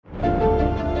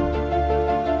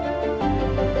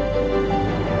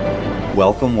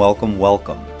Welcome, welcome,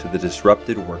 welcome to the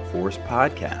Disrupted Workforce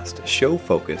Podcast, a show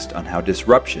focused on how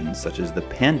disruptions such as the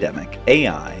pandemic,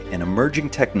 AI, and emerging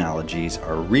technologies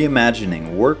are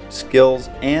reimagining work, skills,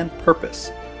 and purpose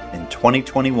in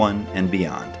 2021 and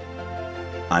beyond.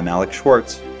 I'm Alex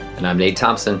Schwartz. And I'm Nate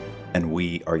Thompson. And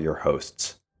we are your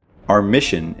hosts. Our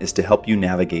mission is to help you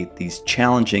navigate these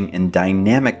challenging and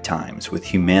dynamic times with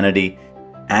humanity,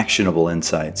 actionable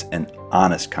insights, and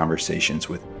honest conversations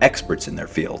with experts in their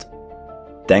field.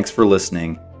 Thanks for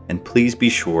listening, and please be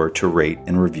sure to rate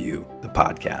and review the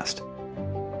podcast.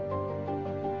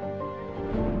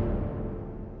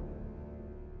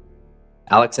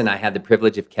 Alex and I had the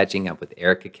privilege of catching up with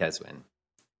Erica Keswin,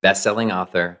 best-selling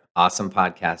author, awesome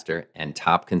podcaster, and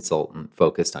top consultant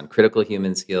focused on critical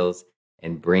human skills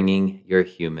and bringing your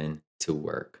human to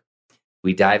work.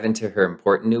 We dive into her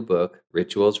important new book,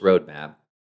 Rituals Roadmap,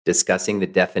 discussing the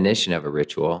definition of a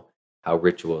ritual, how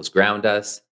rituals ground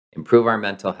us, improve our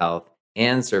mental health,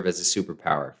 and serve as a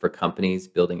superpower for companies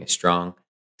building a strong,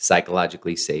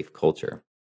 psychologically safe culture,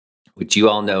 which you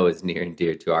all know is near and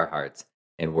dear to our hearts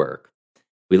and work.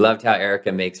 We loved how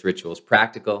Erica makes rituals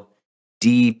practical,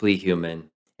 deeply human,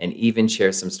 and even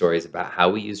shares some stories about how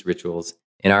we use rituals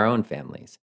in our own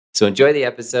families. So enjoy the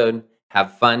episode,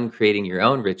 have fun creating your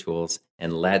own rituals,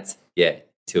 and let's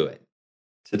get to it.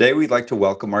 Today, we'd like to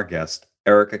welcome our guest,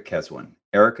 Erica Keswin.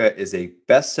 Erica is a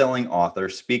best-selling author,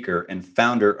 speaker, and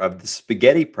founder of The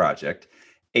Spaghetti Project,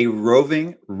 a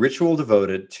roving ritual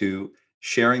devoted to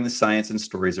sharing the science and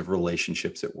stories of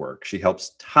relationships at work. She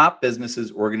helps top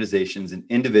businesses, organizations, and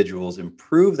individuals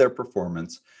improve their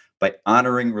performance by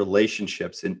honoring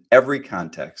relationships in every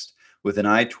context with an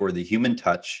eye toward the human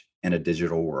touch in a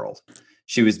digital world.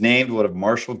 She was named one of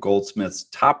Marshall Goldsmith's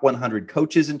top 100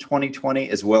 coaches in 2020,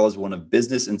 as well as one of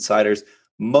Business Insider's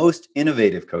most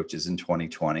innovative coaches in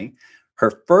 2020. Her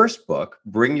first book,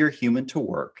 Bring Your Human to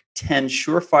Work, 10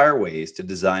 surefire ways to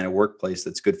design a workplace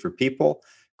that's good for people,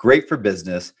 great for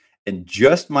business, and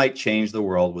just might change the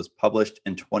world, was published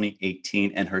in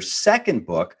 2018. And her second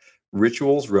book,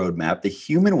 Rituals Roadmap, The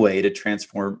Human Way to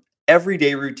Transform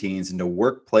Everyday Routines into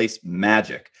Workplace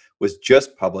Magic, was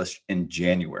just published in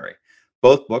January.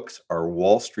 Both books are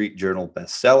Wall Street Journal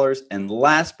bestsellers. And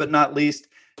last but not least,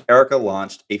 Erica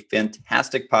launched a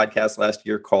fantastic podcast last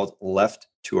year called Left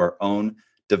to Our Own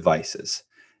Devices.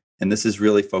 And this is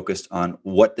really focused on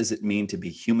what does it mean to be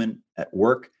human at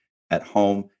work, at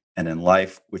home, and in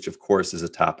life, which of course is a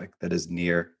topic that is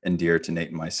near and dear to Nate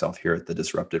and myself here at the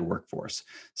Disrupted Workforce.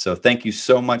 So thank you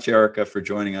so much, Erica, for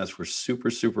joining us. We're super,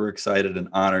 super excited and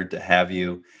honored to have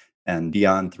you, and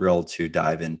beyond thrilled to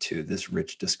dive into this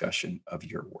rich discussion of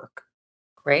your work.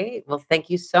 Great. Well, thank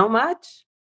you so much.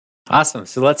 Awesome.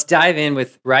 So let's dive in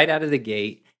with right out of the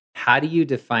gate. How do you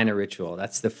define a ritual?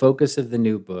 That's the focus of the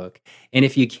new book. And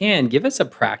if you can, give us a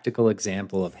practical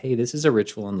example of, hey, this is a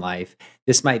ritual in life.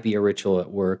 This might be a ritual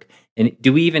at work. And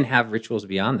do we even have rituals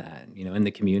beyond that, in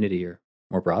the community or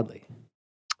more broadly?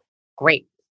 Great.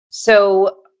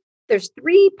 So there's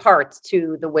three parts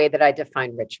to the way that I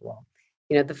define ritual.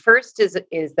 The first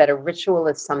is that a ritual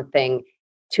is something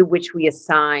to which we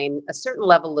assign a certain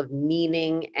level of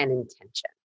meaning and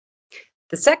intention.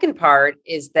 The second part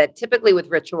is that typically with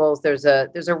rituals, there's a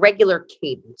regular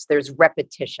cadence, there's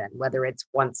repetition, whether it's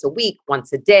once a week,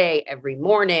 once a day, every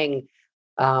morning,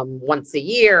 once a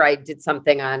year. I did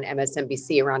something on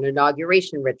MSNBC around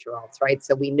inauguration rituals, right?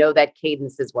 So we know that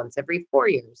cadence is once every 4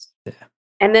 years. Yeah.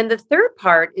 And then the third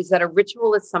part is that a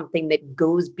ritual is something that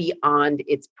goes beyond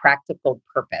its practical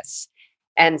purpose.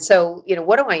 And so,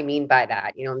 what do I mean by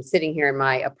that? I'm sitting here in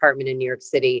my apartment in New York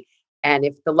City, and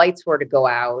if the lights were to go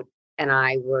out, and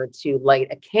I were to light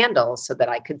a candle so that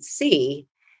I could see,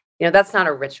 that's not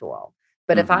a ritual.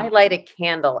 But if I light a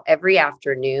candle every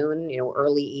afternoon,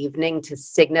 early evening to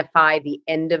signify the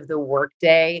end of the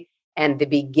workday and the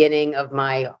beginning of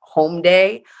my home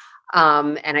day,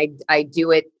 and I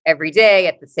do it every day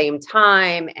at the same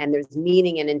time, and there's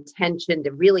meaning and intention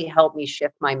to really help me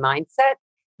shift my mindset,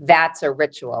 that's a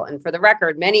ritual. And for the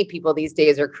record, many people these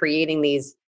days are creating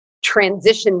these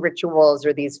transition rituals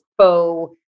or these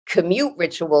faux commute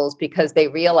rituals because they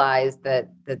realize that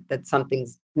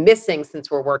something's missing since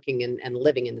we're working and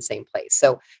living in the same place.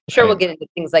 So sure, we'll get into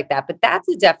things like that, but that's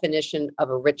a definition of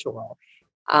a ritual.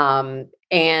 And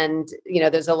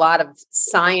there's a lot of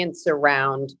science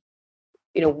around,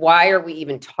 why are we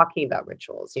even talking about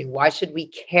rituals? Why should we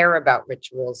care about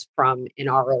rituals from an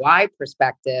ROI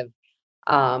perspective,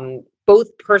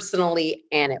 both personally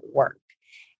and at work?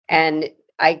 And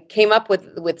I came up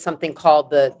with something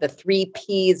called the 3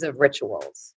 Ps of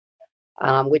rituals,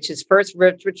 which is first,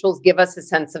 rituals give us a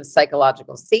sense of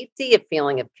psychological safety, a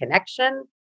feeling of connection.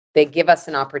 They give us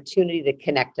an opportunity to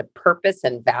connect to purpose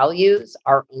and values,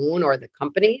 our own or the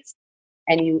company's.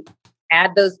 And you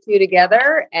add those two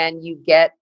together and you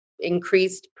get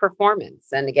increased performance.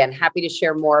 And again, happy to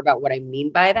share more about what I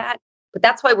mean by that. But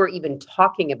that's why we're even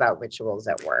talking about rituals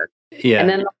at work. And Yeah.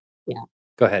 then, yeah,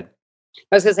 Go ahead.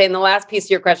 I was going to say, and the last piece of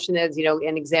your question is,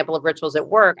 an example of rituals at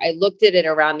work. I looked at it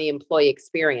around the employee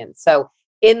experience. So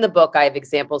in the book, I have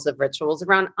examples of rituals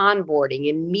around onboarding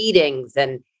and meetings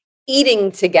and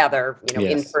eating together, in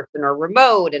Yes. person or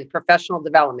remote, and professional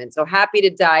development. So happy to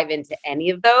dive into any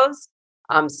of those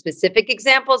specific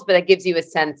examples, but it gives you a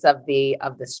sense of the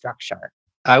structure.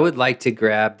 I would like to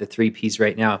grab the 3 Ps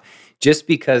right now, just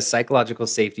because psychological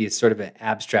safety is sort of an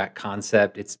abstract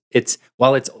concept. It's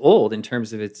while it's old in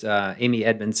terms of its, Amy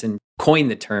Edmondson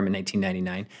coined the term in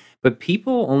 1999, but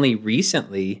people only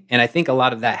recently, and I think a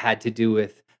lot of that had to do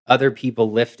with other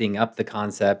people lifting up the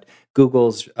concept.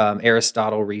 Google's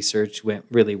Aristotle research went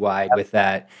really wide with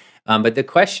that. But the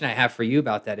question I have for you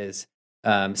about that is,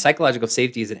 psychological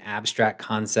safety is an abstract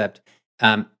concept.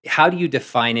 How do you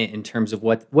define it in terms of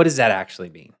what does that actually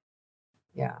mean?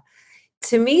 Yeah.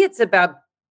 To me, it's about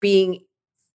being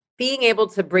being able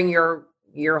to bring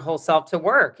your whole self to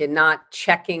work and not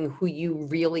checking who you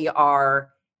really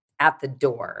are at the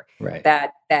door. Right.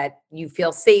 That you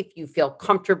feel safe, you feel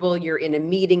comfortable, you're in a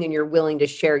meeting and you're willing to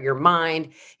share your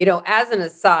mind. As an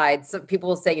aside, some people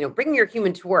will say, bring your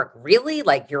human to work. Really?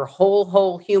 Like your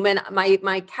whole human?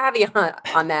 My caveat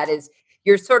on that is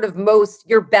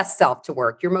your best self to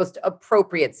work, your most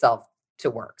appropriate self to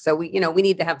work. So we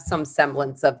need to have some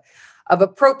semblance of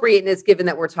appropriateness given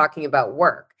that we're talking about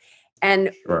work.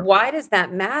 And Sure. why does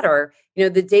that matter? The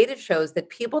data shows that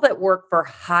people that work for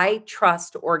high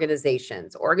trust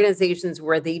organizations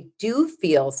where they do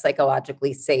feel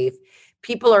psychologically safe,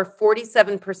 people are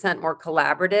 47% more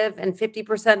collaborative and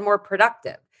 50% more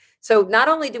productive. So not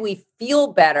only do we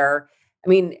feel better, I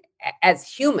mean, as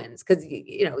humans, because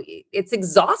it's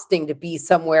exhausting to be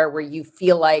somewhere where you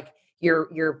feel like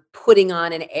you're putting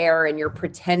on an air and you're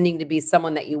pretending to be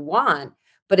someone that you want,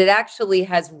 but it actually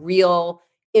has real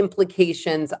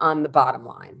implications on the bottom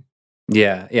line.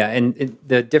 Yeah, yeah, and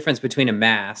the difference between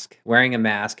wearing a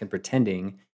mask and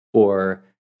pretending, or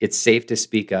it's safe to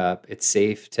speak up, it's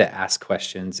safe to ask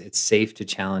questions, it's safe to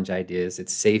challenge ideas,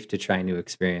 it's safe to try new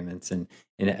experiments,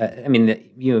 I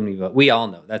mean, you and me, we all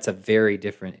know that's a very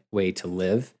different way to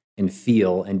live and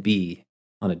feel and be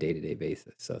on a day-to-day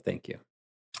basis. So thank you.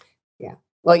 Yeah.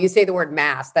 Well, you say the word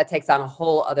mask, that takes on a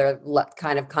whole other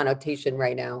kind of connotation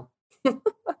right now.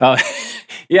 Oh,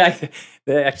 yeah,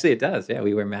 actually it does. Yeah,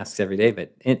 we wear masks every day,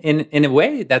 but in a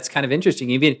way that's kind of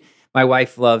interesting. Even my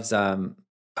wife loves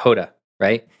Hoda,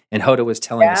 right? And Hoda was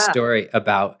telling a Yeah. story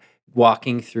about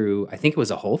walking through, I think it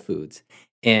was a Whole Foods,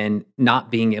 and not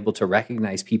being able to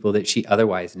recognize people that she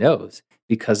otherwise knows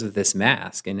because of this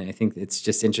mask. And I think it's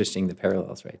just interesting, the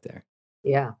parallels right there.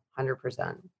 Yeah.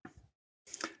 100%.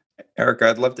 Erica,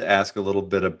 I'd love to ask a little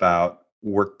bit about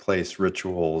workplace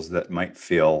rituals that might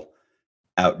feel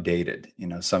outdated.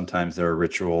 Sometimes there are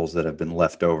rituals that have been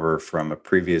left over from a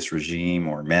previous regime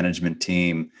or management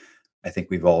team. I think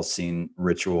we've all seen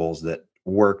rituals that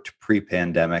worked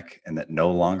pre-pandemic and that no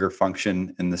longer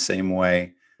function in the same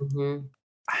way. Hmm.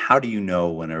 How do you know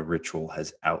when a ritual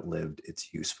has outlived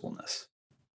its usefulness?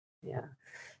 Yeah.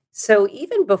 So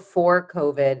even before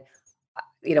COVID,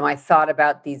 I thought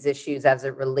about these issues as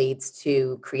it relates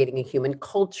to creating a human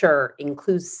culture,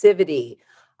 inclusivity.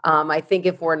 I think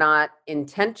if we're not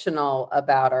intentional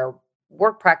about our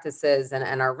work practices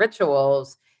and our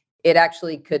rituals, it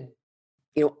actually could,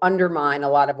 undermine a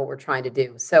lot of what we're trying to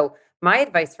do. So my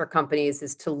advice for companies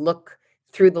is to look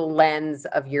through the lens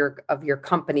of your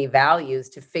company values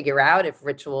to figure out if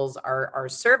rituals are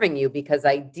serving you, because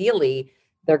ideally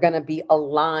they're going to be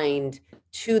aligned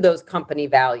to those company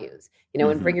values. And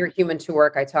Hmm. bring your human to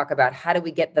work, I talk about how do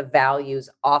we get the values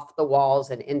off the walls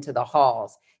and into the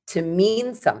halls to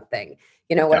mean something.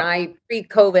 When Yeah. I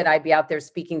pre-COVID, I'd be out there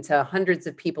speaking to hundreds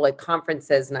of people at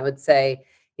conferences, and I would say,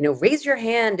 raise your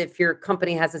hand if your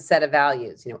company has a set of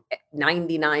values.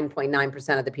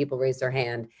 99.9% of the people raise their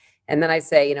hand. And then I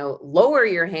say, lower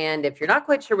your hand if you're not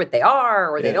quite sure what they are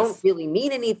or they don't Yes. really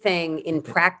mean anything in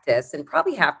practice. And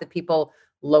probably half the people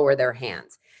lower their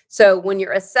hands. So when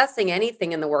you're assessing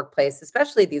anything in the workplace,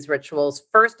 especially these rituals,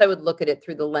 first I would look at it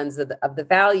through the lens of the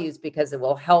values, because it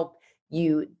will help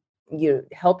you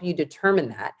determine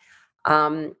that.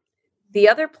 Um, the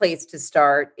other place to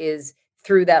start is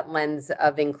through that lens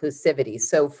of inclusivity.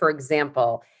 So, for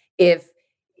example, if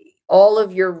all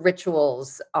of your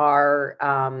rituals are,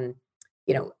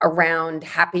 around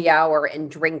happy hour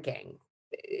and drinking,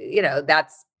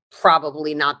 that's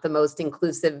probably not the most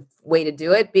inclusive way to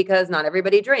do it because not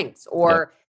everybody drinks.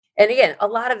 Or, and again, a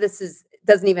lot of this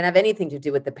doesn't even have anything to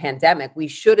do with the pandemic. We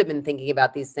should have been thinking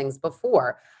about these things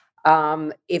before.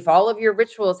 If all of your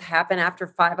rituals happen after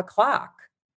 5 o'clock,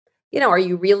 are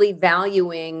you really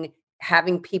valuing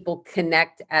having people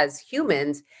connect as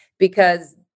humans?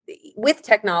 Because with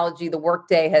technology, the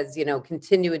workday has,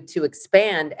 continued to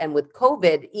expand, and with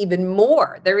COVID, even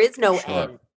more. There is no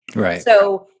end. Right.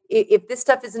 So if this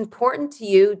stuff is important to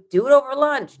you, do it over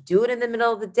lunch, do it in the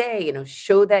middle of the day,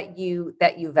 show that you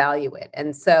value it.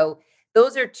 And so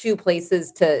those are two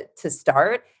places to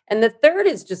start. And the third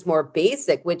is just more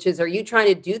basic, which is, are you trying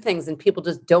to do things and people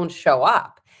just don't show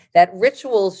up? That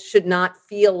rituals should not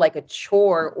feel like a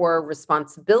chore or a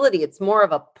responsibility. It's more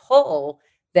of a pull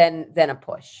than a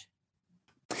push.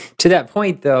 To that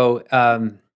point, though,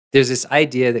 there's this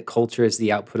idea that culture is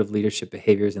the output of leadership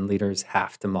behaviors, and leaders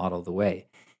have to model the way.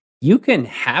 You can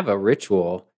have a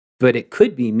ritual, but it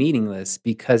could be meaningless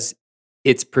because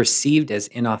it's perceived as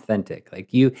inauthentic.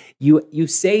 Like you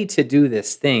say to do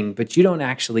this thing, but you don't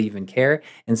actually even care,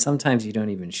 and sometimes you don't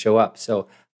even show up. So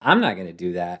I'm not going to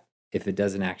do that if it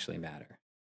doesn't actually matter,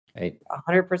 right?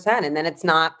 100%. And then it's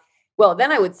not, well,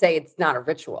 then I would say it's not a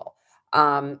ritual.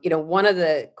 One of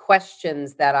the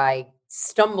questions that I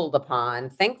stumbled upon,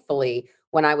 thankfully,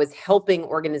 when I was helping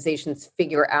organizations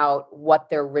figure out what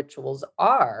their rituals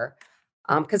are,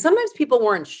 because sometimes people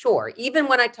weren't sure. Even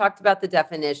when I talked about the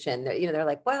definition, they're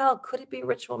like, well, could it be a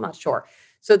ritual? I'm not sure.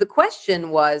 So the question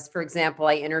was, for example,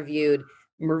 I interviewed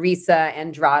Marisa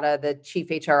Andrada, the chief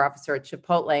HR officer at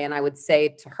Chipotle, and I would say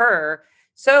to her,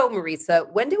 so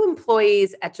Marisa, when do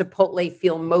employees at Chipotle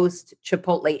feel most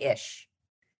Chipotle-ish?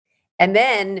 And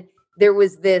then there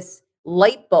was this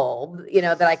light bulb,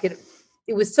 that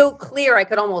it was so clear I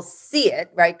could almost see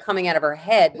it, right, coming out of her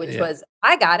head, which was,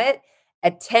 I got it.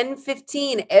 At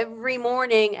 10:15 every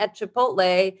morning at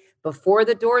Chipotle, before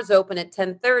the doors open at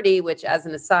 10:30, which, as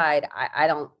an aside, I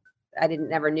didn't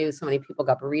never knew so many people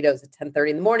got burritos at 10:30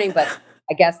 in the morning, but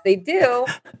I guess they do.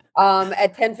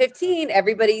 At 10:15,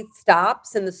 everybody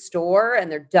stops in the store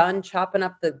and they're done chopping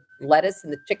up the lettuce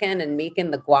and the chicken and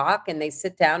making the guac, and they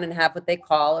sit down and have what they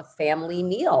call a family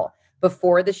meal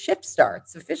before the shift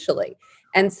starts officially.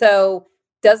 And so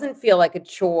doesn't feel like a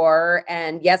chore.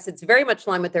 And yes, it's very much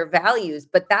in line with their values,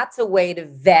 but that's a way to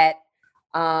vet,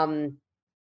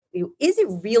 is it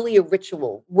really a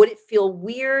ritual? Would it feel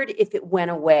weird if it went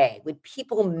away? Would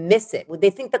people miss it? Would they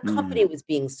think the company was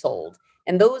being sold?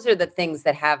 And those are the things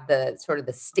that have the sort of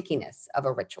the stickiness of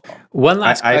a ritual. One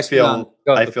last question.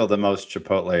 I feel the most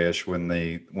Chipotle-ish when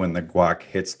the guac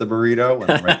hits the burrito,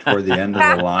 when I'm right toward the end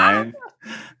of the line.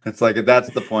 It's like, that's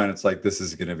the point. It's like, this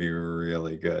is going to be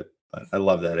really good. But I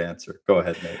love that answer. Go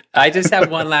ahead, Nate. I just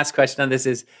have one last question on this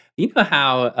is,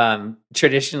 how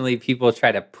traditionally people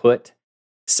try to put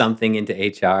something into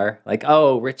HR, like,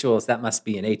 oh, rituals, that must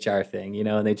be an HR thing,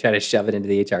 and they try to shove it into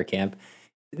the HR camp.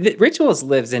 The rituals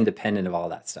lives independent of all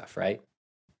that stuff, right?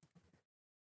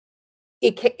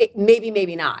 It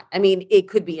maybe not. I mean, it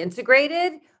could be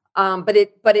integrated, but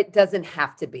it doesn't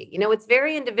have to be. It's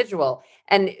very individual.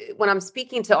 And when I'm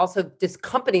speaking to also just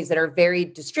companies that are very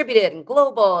distributed and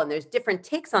global, and there's different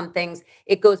takes on things,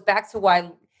 it goes back to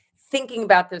why thinking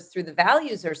about this through the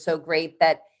values are so great,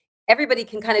 that everybody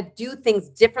can kind of do things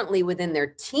differently within their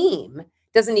team.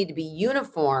 Doesn't need to be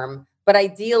uniform, but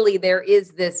ideally there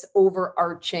is this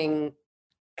overarching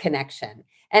connection.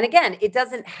 And again, it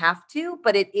doesn't have to,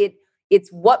 but it's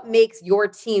what makes your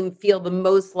team feel the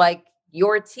most like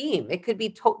your team. It could be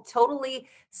totally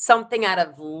something out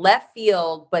of left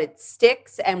field, but it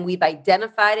sticks, and we've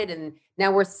identified it, and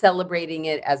now we're celebrating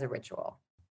it as a ritual.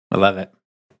 I love it.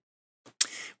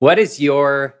 What is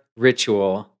your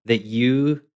ritual that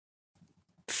you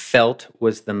felt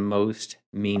was the most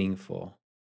meaningful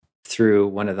through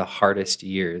one of the hardest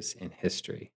years in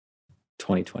history,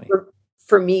 2020?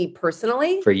 For me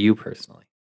personally? For you personally.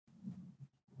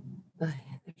 There's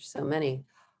so many.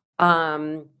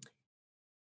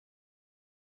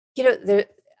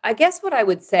 I guess what I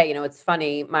would say, it's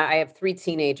funny. I have 3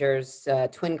 teenagers,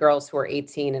 twin girls who are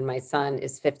 18, and my son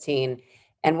is 15.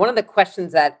 And one of the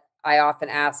questions that I often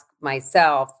ask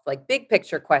myself, like big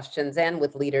picture questions, and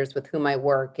with leaders with whom I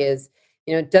work, is,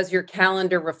 does your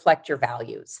calendar reflect your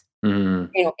values? And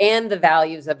the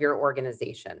values of your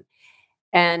organization?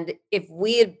 And if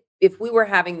we were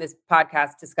having this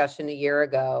podcast discussion a year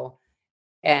ago,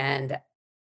 and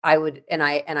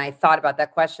I thought about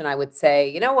that question, I would say,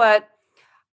 you know what?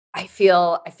 I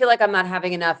feel like I'm not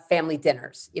having enough family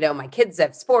dinners. My kids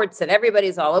have sports and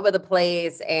everybody's all over the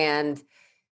place. And,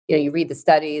 you read the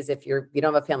studies. If you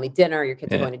don't have a family dinner, your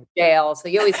kids are Yeah. going to jail. So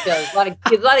you always feel there's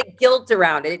a lot of guilt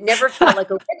around it. It never felt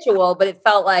like a ritual, but it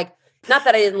felt like, not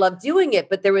that I didn't love doing it,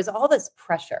 but there was all this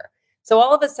pressure. So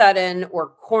all of a sudden we're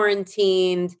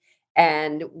quarantined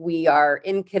and we are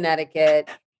in Connecticut,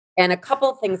 and a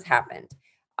couple things happened.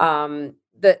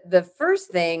 The first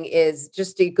thing is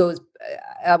just it goes.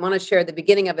 I want to share the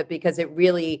beginning of it because it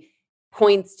really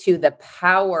points to the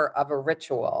power of a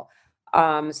ritual.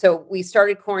 So we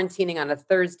started quarantining on a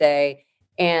Thursday,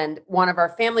 and one of our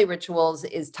family rituals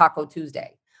is Taco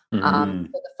Tuesday. Mhm.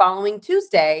 So the following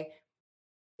Tuesday,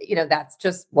 that's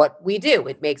just what we do.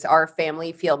 It makes our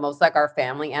family feel most like our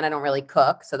family, and I don't really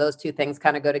cook. So those two things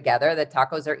kind of go together. The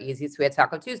tacos are easy. So we had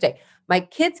Taco Tuesday. My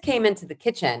kids came into the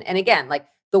kitchen, and again, like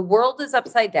the world is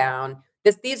upside down.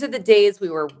 These are the days we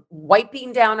were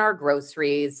wiping down our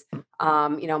groceries.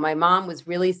 My mom was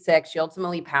really sick. She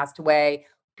ultimately passed away.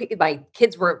 My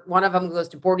kids one of them who goes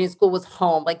to boarding school was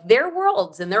home. Like their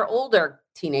worlds, and they're older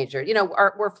teenagers,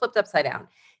 were flipped upside down.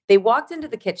 They walked into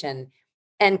the kitchen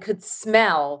and could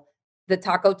smell the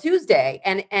Taco Tuesday,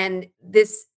 and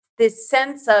this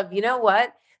sense of, you know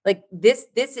what, like this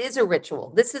is a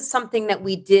ritual. This is something that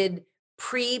we did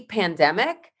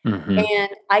pre-pandemic, Mhm. and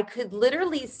I could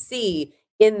literally see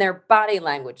in their body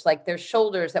language, like their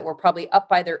shoulders that were probably up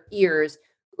by their ears,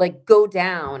 like go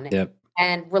down Yep.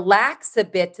 and relax a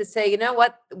bit to say, you know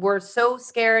what, we're so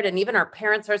scared, and even our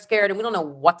parents are scared, and we don't know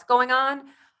what's going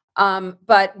on.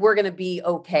 But we're going to be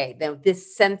okay.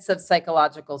 This sense of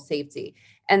psychological safety.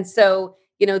 And so,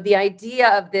 the idea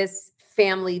of this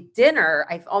family dinner,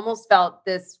 I've almost felt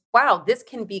this, wow, this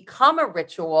can become a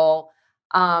ritual.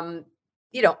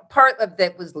 Part of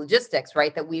that was logistics,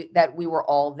 right? That we were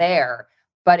all there.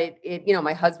 But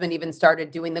my husband even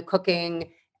started doing the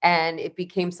cooking, and it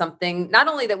became something not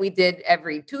only that we did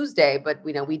every Tuesday, but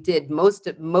we did most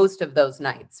of those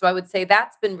nights. So I would say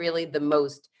that's been really the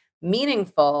most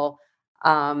meaningful,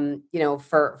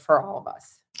 for all of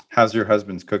us. How's your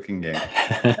husband's cooking game?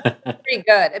 Pretty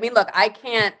good. I mean, look, I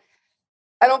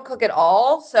don't cook at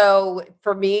all. So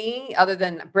for me, other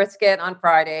than brisket on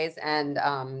Fridays and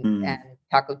Mm.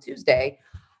 Taco Tuesday,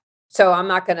 so I'm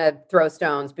not going to throw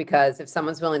stones, because if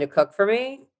someone's willing to cook for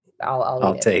me, I'll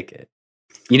I'll eat it. take it.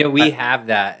 We have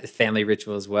that family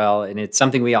ritual as well, and it's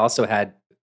something we also had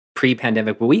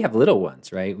pre-pandemic, but we have little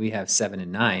ones, right? We have 7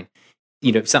 and 9.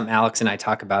 Something Alex and I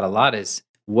talk about a lot is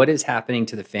what is happening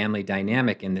to the family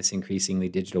dynamic in this increasingly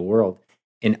digital world.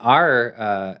 And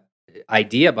our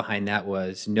idea behind that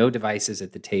was no devices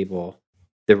at the table.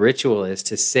 The ritual is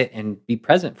to sit and be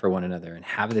present for one another and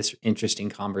have this interesting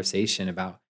conversation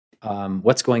about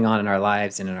what's going on in our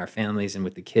lives and in our families and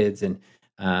with the kids.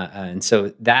 And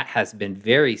so that has been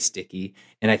very sticky.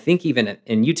 And I think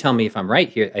and you tell me if I'm right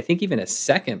here, I think even a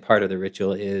second part of the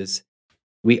ritual is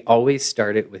we always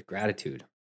start it with gratitude Mhm.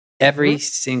 every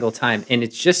single time. And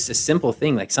it's just a simple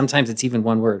thing. Like sometimes it's even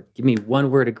one word. Give me one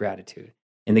word of gratitude.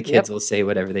 And the kids Yep. will say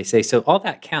whatever they say. So all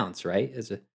that counts, right? As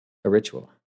a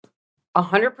ritual.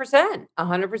 100%,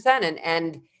 100%.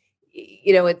 And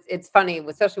it's funny,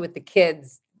 especially with the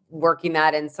kids working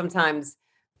that, and sometimes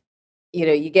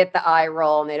you get the eye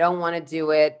roll and they don't want to do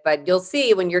it, but you'll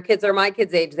see when your kids are my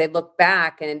kids' age, they look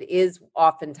back, and it is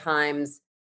oftentimes,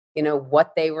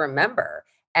 what they remember.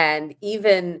 And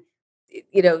even,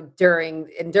 during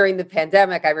the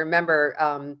pandemic, I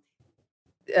remember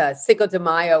Cinco de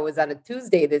Mayo was on a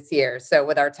Tuesday this year. So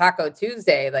with our Taco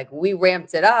Tuesday, like we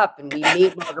ramped it up and we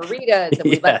made margaritas, and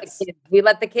we let the Yes. kids we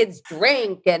let the kids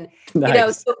drink, and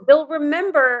Nice. so they'll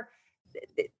remember.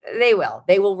 They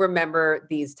will remember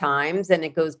these times, and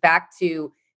it goes back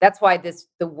to, that's why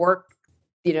the work,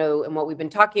 and what we've been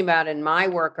talking about in my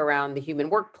work around the human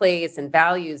workplace and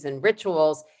values and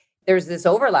rituals, there's this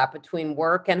overlap between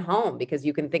work and home, because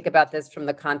you can think about this from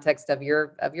the context of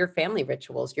your family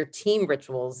rituals, your team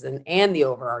rituals, and the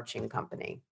overarching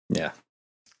company. Yeah.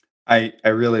 I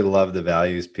really love the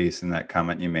values piece in that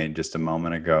comment you made just a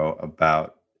moment ago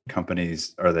about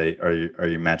companies. Are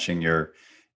you matching your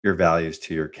values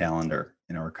to your calendar?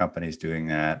 Are companies doing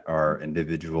that? Are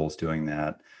individuals doing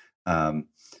that? Um,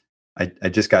 I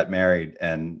just got married,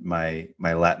 and my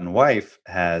Latin wife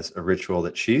has a ritual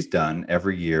that she's done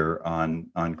every year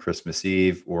on Christmas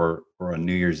Eve or on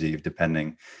New Year's Eve,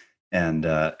 depending. And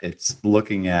it's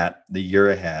looking at the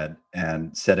year ahead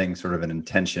and setting sort of an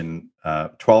intention,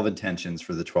 12 intentions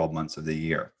for the 12 months of the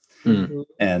year. Mm. Mhm.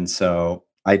 And so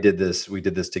we did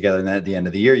this together. And then at the end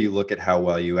of the year, you look at how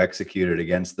well you executed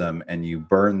against them, and you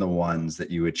burn the ones that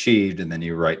you achieved, and then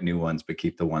you write new ones, but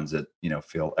keep the ones that,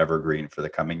 feel evergreen for the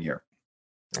coming year.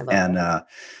 I love And that.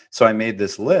 so I made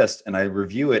this list and I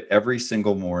review it every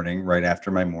single morning right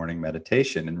after my morning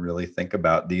meditation and really think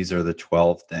about these are the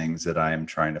 12 things that I am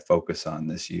trying to focus on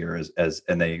this year as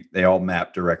and they all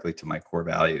map directly to my core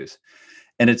values.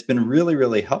 And it's been really,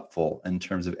 really helpful in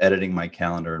terms of editing my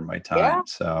calendar and my Yeah, time.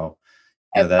 So,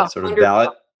 a that sort of hundred, valid.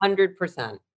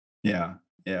 100%. Yeah.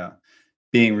 Yeah.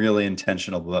 Being really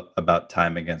intentional about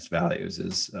time against values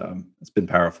is, it's been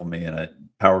powerful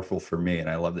for me. And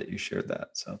I love that you shared that.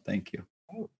 So thank you.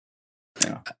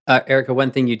 Yeah. Erica,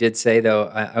 one thing you did say though,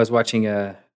 I was watching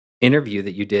a interview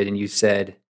that you did, and you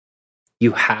said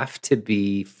you have to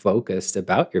be focused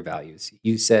about your values.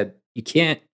 You said you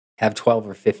can't have 12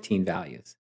 or 15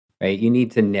 values, right? You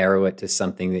need to narrow it to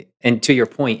something that, and to your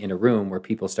point, in a room where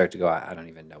people start to go, I don't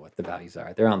even know what the values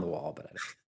are. They're on the wall, but I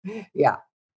don't. Yeah.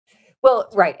 Well,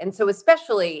 right. And so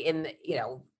especially in,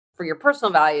 for your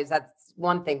personal values, that's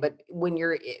one thing. But when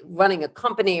you're running a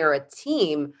company or a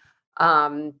team,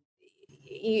 um,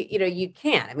 you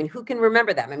can't. I mean, who can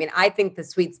remember them? I mean, I think the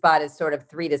sweet spot is sort of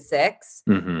 3 to 6.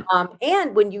 Mhm.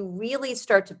 And when you really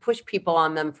start to push people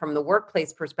on them from the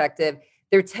workplace perspective,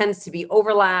 there tends to be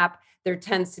overlap. There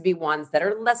tends to be ones that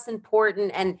are less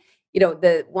important. And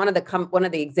the one of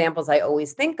the examples I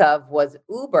always think of was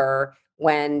Uber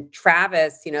when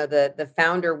Travis, the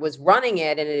founder, was running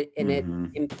it and it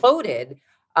Mhm. imploded.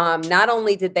 Not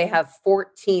only did they have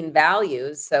 14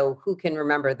 values, so who can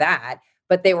remember that,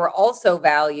 but they were also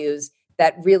values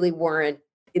that really weren't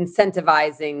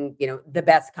incentivizing, the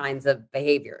best kinds of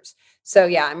behaviors. So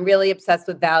yeah, I'm really obsessed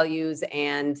with values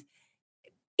and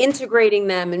integrating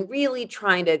them and really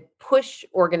trying to push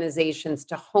organizations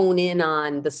to hone in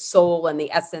on the soul and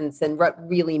the essence and what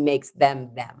really makes them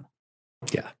them.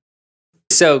 Yeah.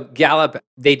 So Gallup,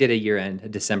 they did a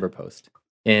December post,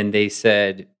 and they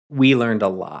said, we learned a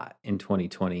lot in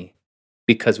 2020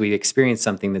 because we experienced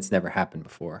something that's never happened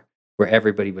before, where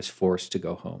everybody was forced to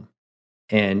go home.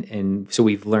 And so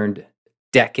we've learned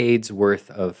decades worth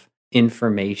of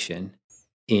information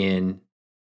in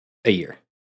a year,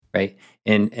 right?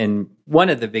 And one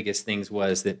of the biggest things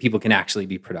was that people can actually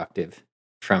be productive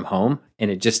from home, and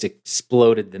it just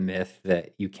exploded the myth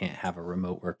that you can't have a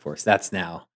remote workforce. That's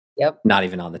now Yep. not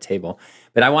even on the table.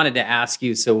 But I wanted to ask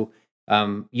you, so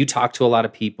you talk to a lot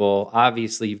of people.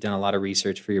 Obviously, you've done a lot of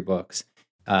research for your books.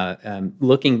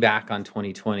 Looking back on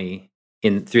 2020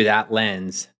 through that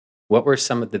lens, what were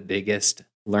some of the biggest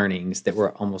learnings that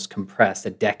were almost compressed,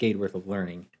 a decade worth of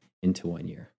learning into 1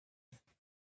 year?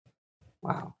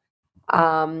 Wow.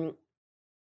 Um,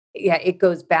 yeah, it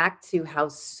goes back to how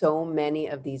so many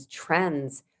of these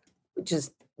trends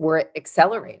just were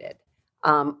accelerated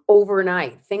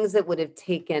overnight. Things that would have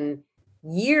taken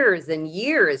years and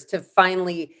years to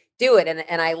finally do it.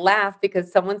 And I laugh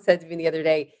because someone said to me the other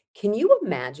day, "Can you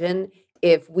imagine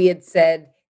if we had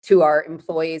said to our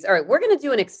employees, all right, we're going to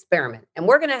do an experiment and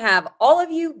we're going to have all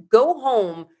of you go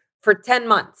home for 10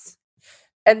 months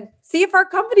and see if our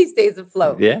company stays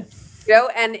afloat." Yeah.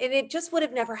 And it just would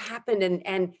have never happened.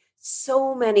 And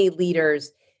so many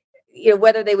leaders,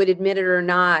 whether they would admit it or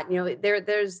not,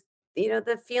 there's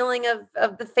the feeling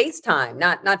of the FaceTime,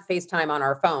 not FaceTime on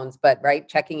our phones, but right,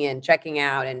 checking in, checking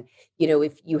out. And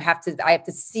if I have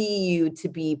to see you to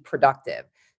be productive.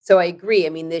 So I agree. I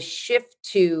mean, this shift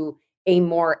to a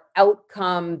more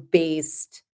outcome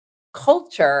based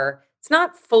culture, it's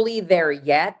not fully there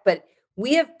yet, but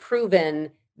we have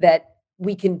proven that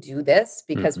we can do this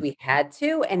because Mhm. we had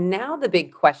to. And now the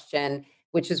big question,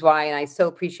 which is why, and I so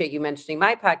appreciate you mentioning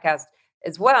my podcast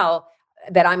as well,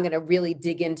 that I'm going to really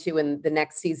dig into in the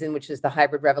next season, which is the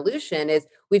hybrid revolution, is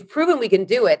we've proven we can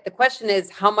do it. The question is,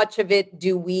 how much of it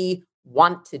do we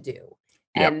want to do?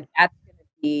 Yep. And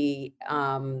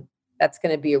that's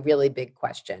going to be a really big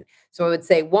question. So I would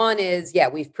say one is, yeah,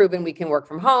 we've proven we can work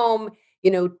from home.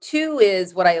 Two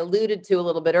is what I alluded to a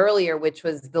little bit earlier, which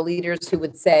was the leaders who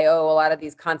would say, oh, a lot of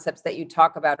these concepts that you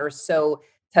talk about are so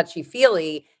touchy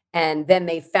feely. And then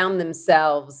they found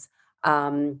themselves,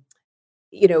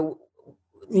 you know,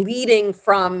 leading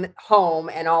from home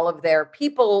and all of their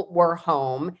people were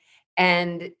home.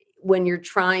 And when you're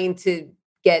trying to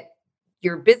get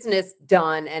your business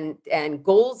done and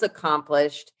goals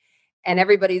accomplished and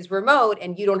everybody's remote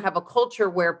and you don't have a culture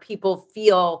where people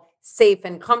feel safe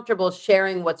and comfortable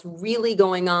sharing what's really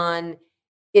going on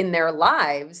in their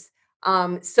lives,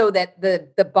 so that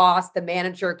the boss, the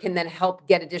manager, can then help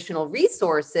get additional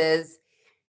resources,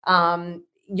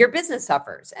 your business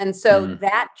suffers. And so Mhm.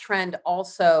 that trend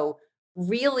also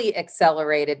really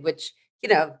accelerated, which,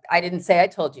 I didn't say I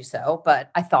told you so,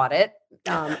 but I thought it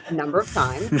a number of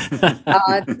times,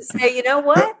 to say, you know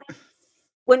what?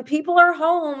 When people are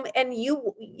home and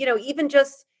even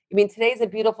just, I mean, today's a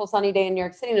beautiful sunny day in New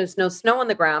York City. There's no snow on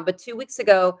the ground, but 2 weeks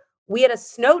ago we had a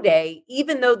snow day,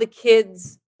 even though the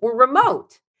kids were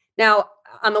remote. Now,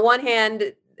 on the one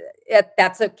hand,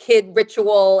 that's a kid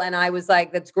ritual, and I was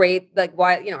like, that's great. Like,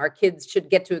 why, our kids should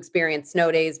get to experience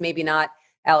snow days. Maybe not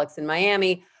Alex in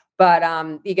Miami, but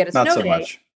you get a Not snow so day.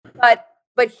 much.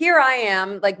 But here I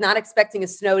am, like, not expecting a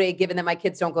snow day, given that my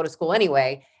kids don't go to school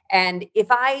anyway. And if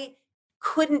I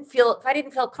didn't feel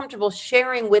comfortable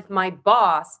sharing with my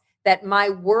boss that my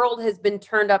world has been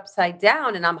turned upside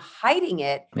down and I'm hiding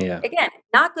it, Yeah. again,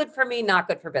 not good for me, not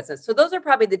good for business. So those are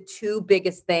probably the two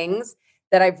biggest things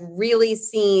that I've really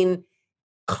seen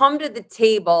come to the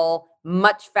table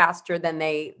much faster than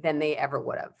they ever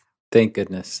would have. Thank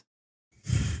goodness.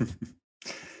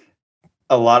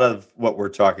 A lot of what we're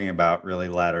talking about really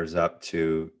ladders up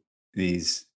to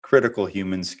these critical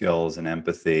human skills and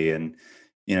empathy. And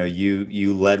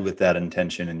you led with that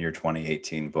intention in your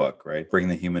 2018 book, right? Bring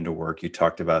the human to work. You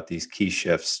talked about these key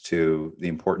shifts to the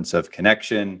importance of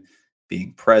connection,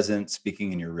 being present,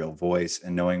 speaking in your real voice,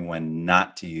 and knowing when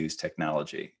not to use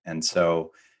technology. And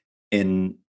so,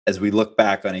 in as we look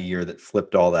back on a year that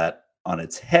flipped all that on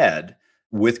its head,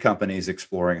 with companies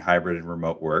exploring hybrid and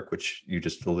remote work, which you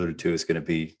just alluded to is going to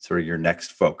be sort of your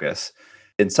next focus.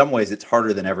 In some ways, it's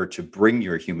harder than ever to bring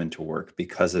your human to work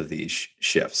because of these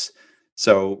shifts.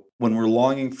 So when we're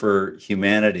longing for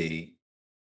humanity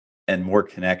and more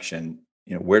connection,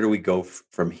 where do we go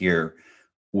from here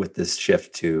with this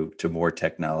shift to more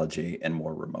technology and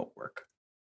more remote work?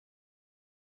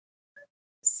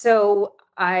 So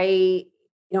I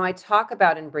talk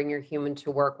about in Bring Your Human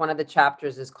to Work. One of the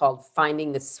chapters is called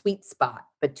Finding the Sweet Spot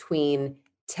Between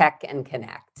Tech and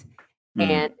Connect.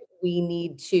 And Mm, we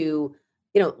need to,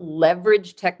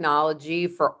 leverage technology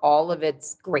for all of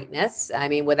its greatness. I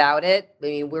mean, without it,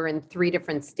 we're in 3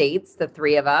 different states, the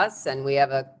three of us, and we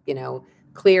have a,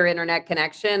 clear internet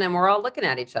connection, and we're all looking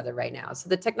at each other right now. So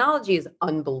the technology is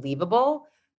unbelievable.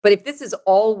 But if this is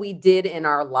all we did in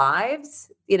our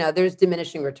lives, there's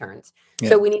diminishing returns. So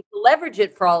Yeah. we need to leverage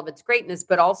it for all of its greatness,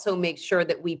 but also make sure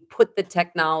that we put the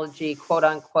technology, quote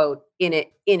unquote, in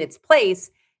its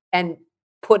place and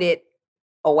put it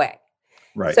away.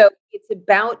 right. So it's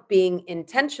about being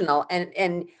intentional.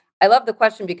 And I love the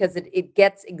question because it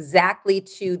gets exactly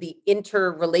to the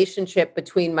interrelationship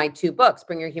between my two books,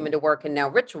 Bring Your Human to Work and now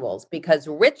Rituals, because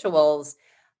rituals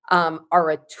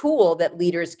are a tool that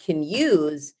leaders can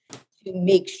use to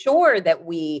make sure that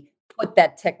we put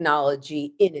that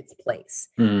technology in its place.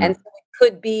 Mm. And so it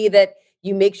could be that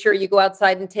you make sure you go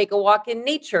outside and take a walk in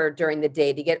nature during the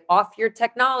day to get off your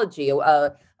technology.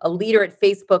 A leader at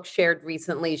Facebook shared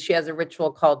recently, she has a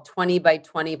ritual called 20 by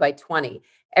 20 by 20.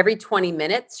 Every 20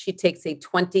 minutes, she takes a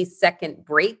 20-second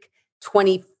break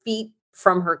 20 feet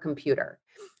from her computer.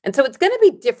 And so it's going to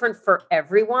be different for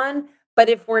everyone. But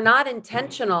if we're not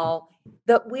intentional,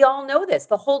 we all know this.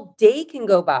 The whole day can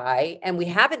go by and we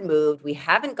haven't moved, we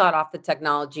haven't got off the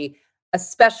technology,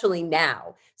 especially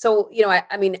now. So,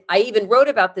 I mean, I even wrote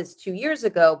about this 2 years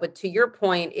ago, but to your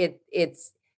point,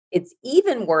 it's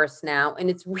even worse now, and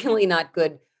it's really not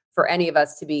good for any of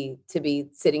us to be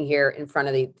sitting here in front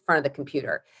of the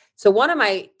computer. So one of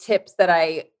my tips that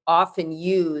I often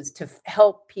use to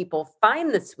help people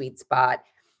find the sweet spot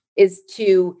is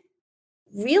to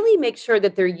really make sure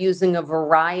that they're using a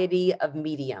variety of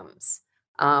mediums.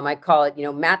 I call it,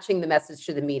 matching the message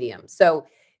to the medium. So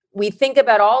we think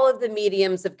about all of the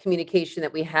mediums of communication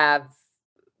that we have,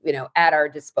 at our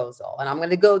disposal. And I'm going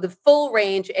to go the full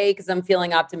range, because I'm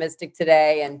feeling optimistic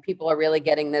today and people are really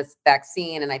getting this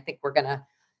vaccine. And I think we're going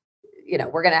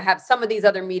to have some of these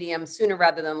other mediums sooner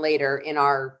rather than later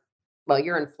well,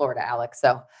 you're in Florida, Alex.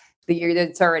 So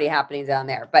it's already happening down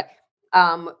there. But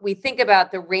we think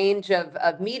about the range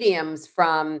of mediums,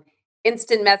 from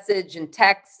instant message and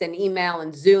text and email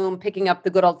and Zoom, picking up the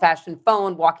good old fashioned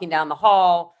phone, walking down the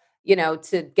hall,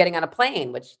 to getting on a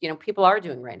plane, which, people are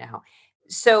doing right now.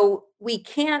 So we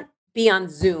can't be on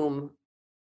Zoom.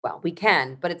 Well, we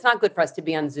can, but it's not good for us to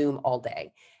be on Zoom all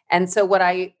day. And so what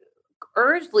I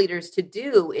urge leaders to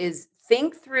do is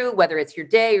think through whether it's your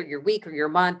day or your week or your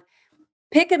month.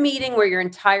 Pick a meeting where your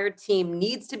entire team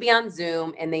needs to be on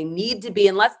Zoom, and they need to be,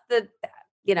 unless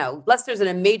there's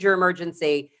a major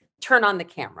emergency, turn on the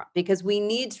camera, because we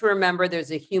need to remember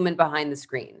there's a human behind the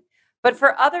screen. But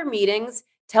for other meetings,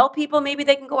 tell people maybe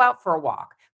they can go out for a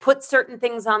walk, put certain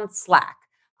things on Slack,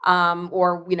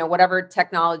 or whatever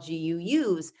technology you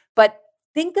use. But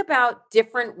think about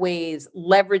different ways,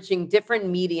 leveraging different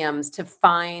mediums to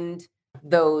find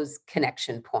those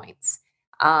connection points.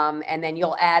 And then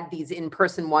you'll add these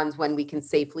in-person ones when we can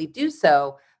safely do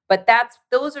so. But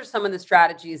those are some of the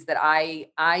strategies that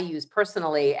I use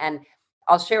personally. And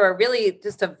I'll share a really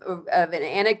just of an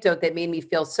anecdote that made me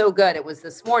feel so good. It was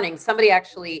this morning. Somebody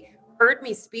actually heard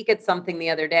me speak at something the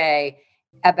other day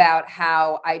about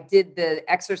how I did the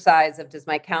exercise of does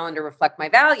my calendar reflect my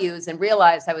values, and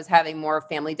realized I was having more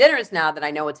family dinners now that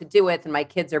I know what to do with. And my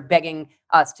kids are begging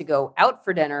us to go out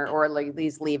for dinner or at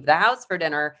least leave the house for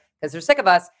dinner because they're sick of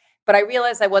us. But I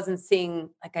realized I wasn't seeing,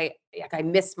 I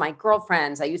miss my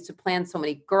girlfriends. I used to plan so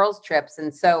many girls trips.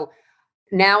 And so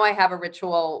now I have a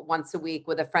ritual once a week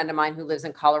with a friend of mine who lives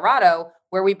in Colorado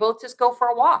where we both just go for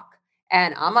a walk.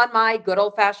 And I'm on my good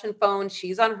old fashioned phone.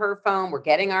 She's on her phone. We're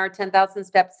getting our 10,000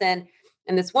 steps in.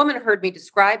 And this woman heard me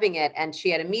describing it. And she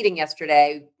had a meeting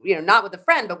yesterday, not with a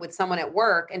friend, but with someone at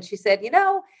work. And she said, do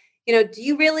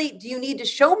you need to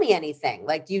show me anything?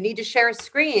 Like, do you need to share a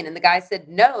screen? And the guy said,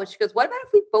 no. She goes, what about if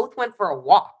we both went for a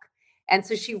walk? And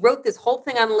so she wrote this whole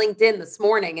thing on LinkedIn this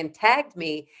morning and tagged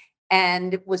me,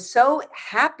 and was so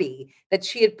happy that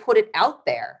she had put it out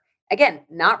there. Again,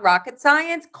 not rocket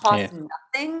science, cost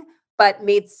nothing, but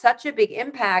made such a big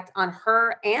impact on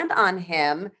her and on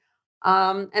him.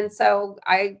 And so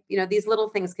these little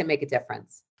things can make a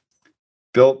difference.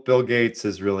 Bill Gates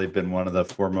has really been one of the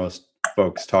foremost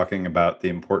folks talking about the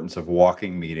importance of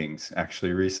walking meetings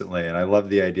actually recently. And I love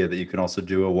the idea that you can also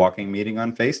do a walking meeting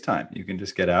on FaceTime. You can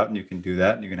just get out and you can do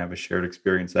that and you can have a shared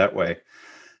experience that way.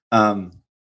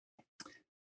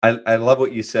 I love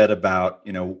what you said about,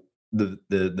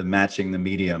 the matching the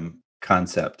medium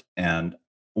concept. And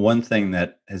one thing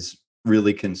that has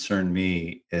really concerned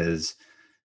me is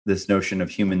this notion of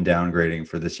human downgrading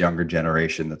for this younger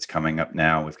generation that's coming up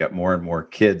now. We've got more and more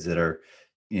kids that are,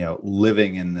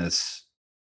 living in this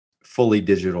fully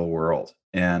digital world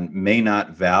and may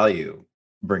not value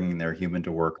bringing their human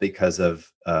to work because of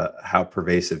how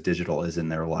pervasive digital is in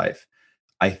their life.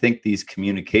 I think these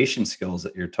communication skills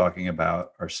that you're talking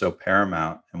about are so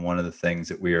paramount, and one of the things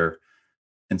that we are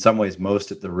in some ways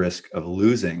most at the risk of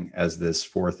losing as this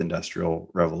fourth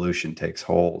industrial revolution takes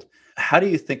hold. How do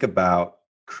you think about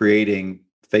creating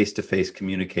face-to-face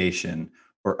communication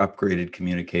or upgraded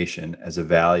communication as a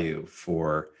value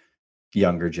for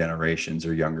younger generations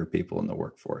or younger people in the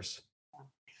workforce?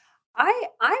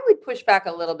 I would push back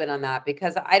a little bit on that,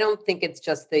 because I don't think it's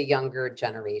just the younger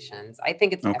generations. I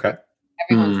think it's Okay.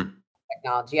 everyone's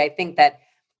technology. I think that,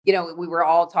 we were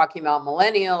all talking about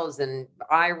millennials and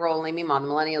eye rolling. Me, mom, the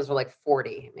millennials are like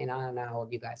 40. I mean, I don't know how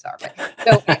old you guys are, but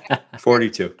so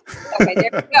 42. Okay,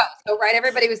 there we go. So, right,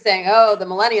 everybody was saying, "Oh, the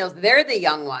millennials, they're the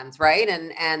young ones," right?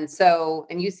 And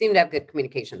you seem to have good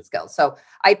communication skills. So,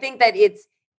 I think that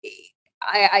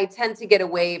I tend to get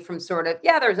away from sort of,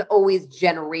 there's always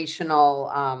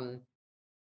generational,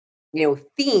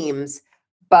 themes,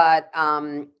 but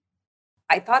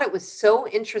I thought it was so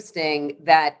interesting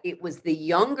that it was the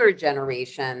younger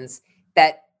generations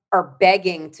that are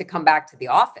begging to come back to the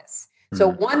office. So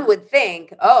one would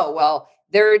think, oh, well,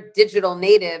 they're digital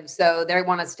natives, so they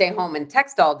want to stay home and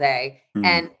text all day.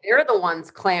 And they're the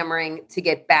ones clamoring to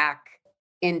get back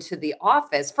into the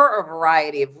office for a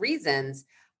variety of reasons.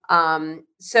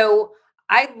 So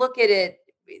I look at it,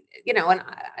 and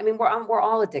I mean, we're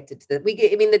all addicted to this.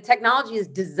 The technology is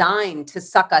designed to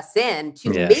suck us in, to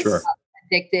make Sure.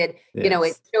 addicted.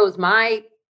 Yes. It shows my,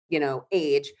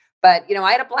 age. But,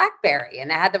 I had a BlackBerry and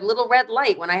I had the little red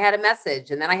light when I had a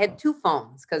message. And then I had two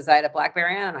phones because I had a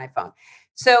BlackBerry and an iPhone.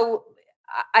 So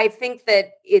I think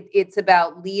that it's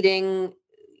about leading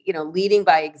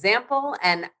by example.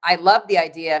 And I love the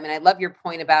idea. I mean, I love your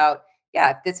point about,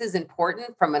 if this is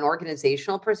important from an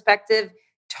organizational perspective,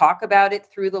 talk about it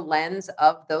through the lens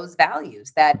of those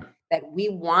values, that we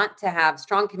want to have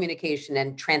strong communication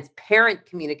and transparent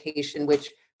communication,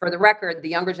 which, for the record, the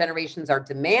younger generations are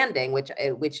demanding, which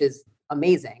is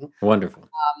amazing. Wonderful.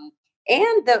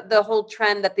 And the whole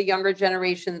trend that the younger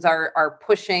generations are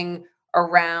pushing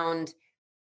around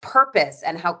purpose,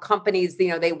 and how companies,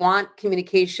 they want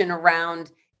communication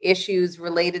around issues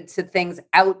related to things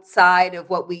outside of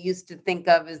what we used to think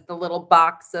of as the little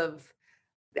box of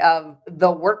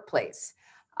the workplace.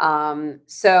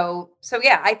 So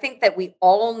yeah, I think that we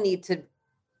all need to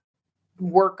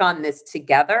work on this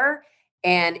together,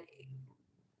 and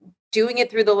doing it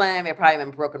through the lens. I mean, I probably am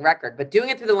a broken record, but doing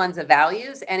it through the lens of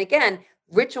values. And again,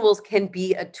 rituals can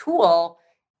be a tool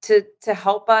to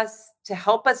help us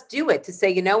do it. To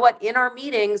say, you know what, in our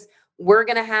meetings, we're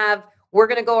going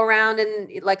to go around,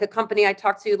 and like a company I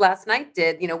talked to last night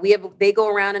did, they go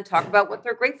around and talk about what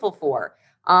they're grateful for.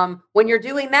 When you're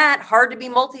doing that, hard to be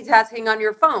multitasking on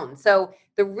your phone. So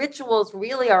the rituals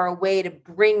really are a way to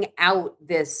bring out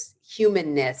this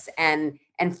humanness and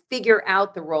figure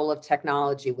out the role of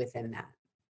technology within that.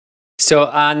 So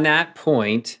on that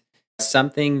point,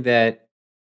 something that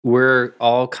we're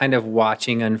all kind of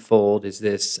watching unfold is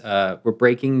this, we're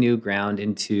breaking new ground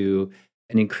into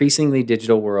an increasingly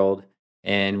digital world,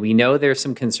 and we know there's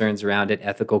some concerns around it,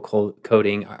 ethical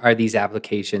coding. Are these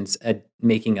applications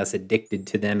making us addicted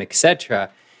to them,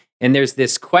 etc.? And there's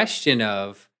this question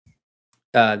of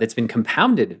that's been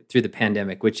compounded through the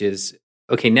pandemic, which is,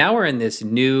 okay, now we're in this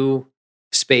new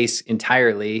space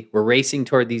entirely. We're racing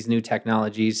toward these new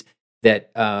technologies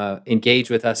that engage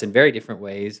with us in very different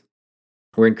ways.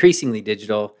 We're increasingly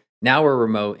digital. Now we're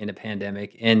remote in a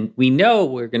pandemic. And we know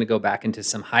we're going to go back into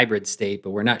some hybrid state, but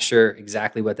we're not sure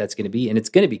exactly what that's going to be. And it's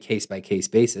going to be case by case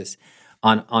basis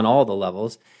on all the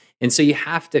levels. And so you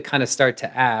have to kind of start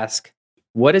to ask,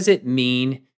 what does it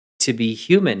mean to be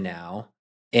human now?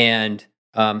 And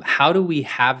how do we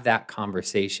have that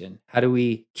conversation? How do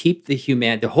we keep the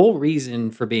whole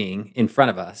reason for being in front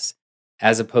of us,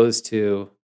 as opposed to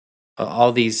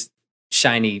all these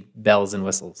shiny bells and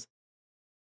whistles?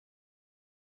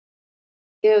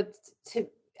 You know, to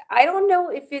I don't know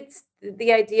if it's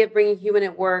the idea of bringing human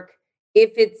at work,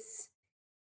 if it's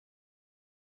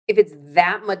if it's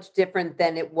that much different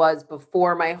than it was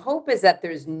before. My hope is that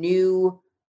there's new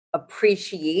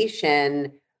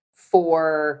appreciation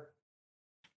for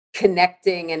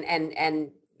connecting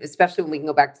and especially when we can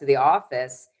go back to the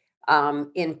office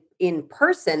in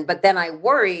person. But then I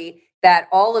worry that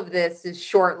all of this is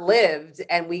short lived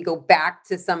and we go back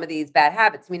to some of these bad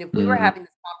habits. I mean, if we were Mhm. having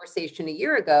this conversation a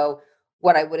year ago,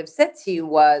 what I would have said to you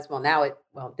was,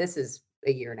 this is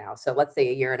a year now, so let's say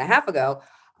a year and a half ago.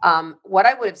 What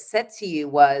I would have said to you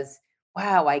was,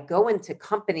 wow, I go into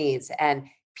companies and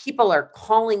people are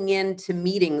calling in to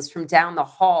meetings from down the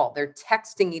hall. They're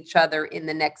texting each other in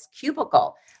the next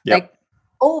cubicle, like Yep.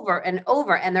 over and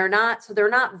over. And they're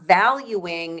not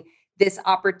valuing this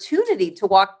opportunity to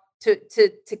walk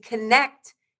to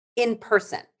connect in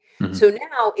person. Mhm. So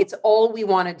now it's all we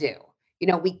want to do.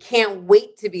 We can't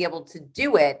wait to be able to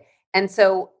do it. And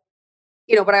so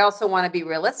but I also want to be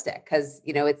realistic because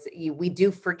we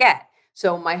do forget.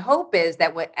 So my hope is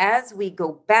that as we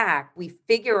go back, we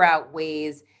figure out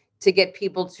ways to get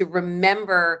people to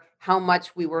remember how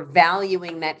much we were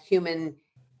valuing that human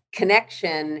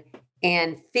connection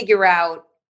and figure out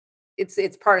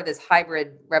it's part of this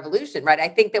hybrid revolution, right? I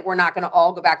think that we're not going to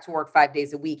all go back to work 5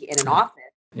 days a week in an office.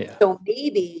 Yeah. So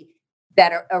maybe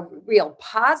that a real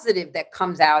positive that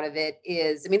comes out of it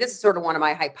is, I mean, this is sort of one of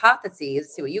my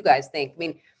hypotheses. See what you guys think. I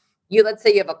mean, let's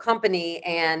say you have a company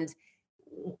and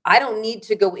I don't need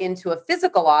to go into a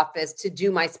physical office to do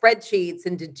my spreadsheets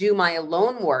and to do my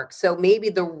alone work. So maybe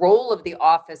the role of the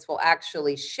office will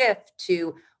actually shift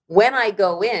to when I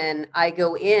go in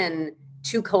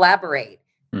to collaborate,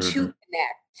 to Mhm.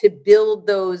 connect, to build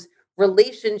those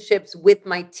relationships with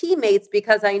my teammates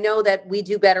because I know that we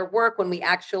do better work when we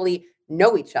actually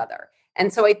know each other.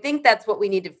 And so I think that's what we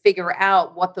need to figure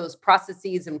out, what those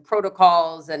processes and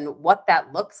protocols and what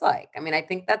that looks like. I mean, I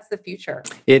think that's the future.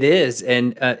 It is,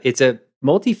 and it's a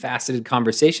multifaceted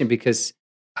conversation because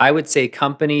I would say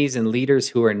companies and leaders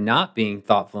who are not being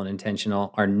thoughtful and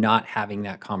intentional are not having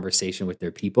that conversation with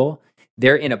their people.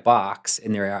 They're in a box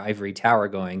in their ivory tower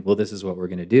going, "Well, this is what we're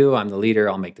gonna do. I'm the leader.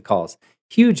 I'll make the calls."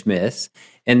 Huge miss.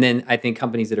 And then I think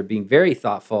companies that are being very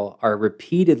thoughtful are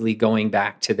repeatedly going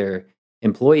back to their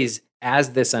employees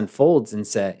as this unfolds and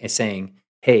saying,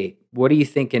 "Hey, what are you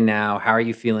thinking now? How are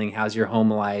you feeling? How's your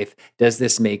home life? Does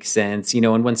this make sense?"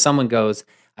 And when someone goes,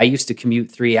 "I used to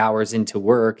commute 3 hours into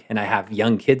work and I have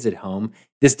young kids at home.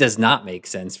 This does not make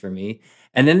sense for me."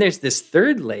 And then there's this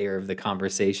third layer of the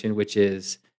conversation, which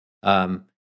is um,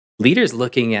 leaders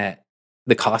looking at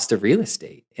the cost of real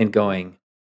estate and going,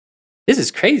 "This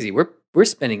is crazy. We're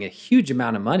spending a huge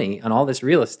amount of money on all this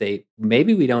real estate.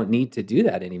 Maybe we don't need to do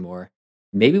that anymore.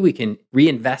 Maybe we can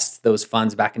reinvest those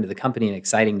funds back into the company in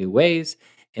exciting new ways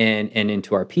and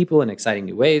into our people in exciting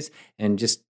new ways and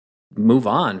just move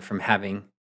on from having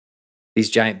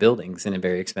these giant buildings in a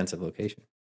very expensive location."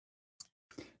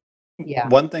 Yeah.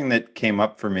 One thing that came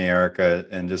up for me, Erica,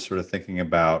 and just sort of thinking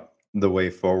about the way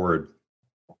forward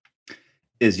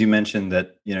is you mentioned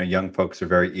that young folks are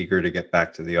very eager to get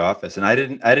back to the office, and I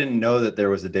didn't know that there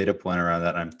was a data point around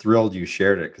that. I'm thrilled you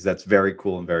shared it because that's very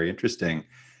cool and very interesting.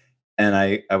 And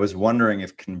I was wondering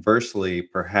if conversely,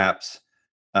 perhaps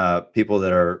people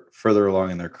that are further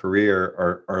along in their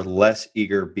career are less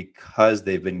eager because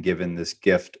they've been given this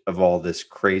gift of all this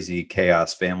crazy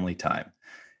chaos family time,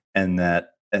 and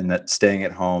that staying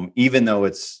at home, even though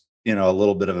it's a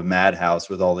little bit of a madhouse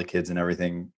with all the kids and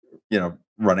everything,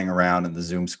 running around and the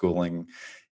Zoom schooling,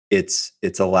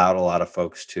 it's allowed a lot of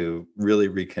folks to really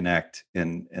reconnect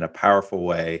in a powerful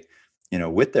way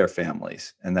with their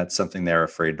families, and that's something they're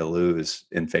afraid to lose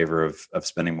in favor of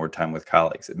spending more time with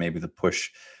colleagues. That maybe the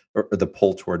push or the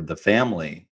pull toward the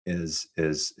family is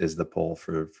the pull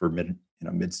for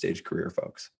mid stage career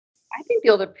folks. I think the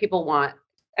older people want,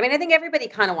 I mean, I think everybody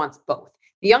kind of wants both.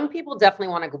 The young people definitely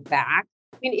want to go back.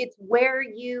 I mean, it's where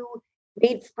you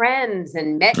made friends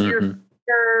and met Hmm.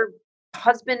 your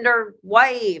husband or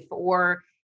wife, or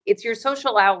it's your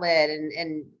social outlet.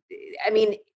 And I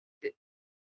mean,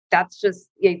 that's just,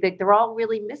 they're all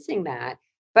really missing that.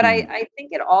 But Mm. I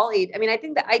think at all age, I mean, I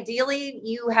think that ideally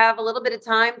you have a little bit of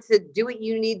time to do what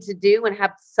you need to do and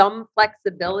have some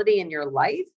flexibility in your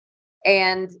life.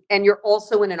 And you're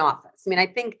also in an office. I mean, I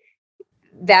think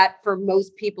that for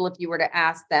most people, if you were to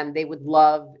ask them, they would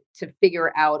love to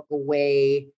figure out a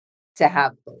way to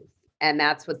have both. And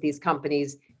that's what these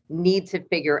companies need to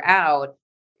figure out.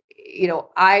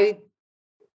 I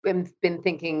have been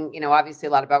thinking, obviously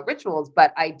a lot about rituals,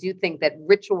 but I do think that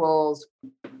rituals,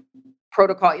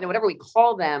 protocol, whatever we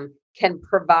call them, can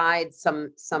provide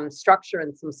some structure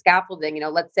and some scaffolding.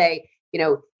 Let's say,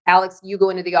 Alex, you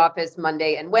go into the office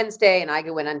Monday and Wednesday, and I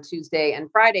go in on Tuesday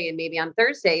and Friday, and maybe on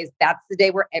Thursdays, that's the day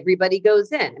where everybody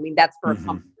goes in. I mean, that's for a Hmm.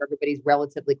 company where everybody's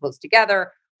relatively close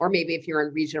together, or maybe if you're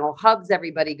in regional hubs,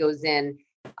 everybody goes in.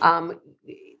 Um,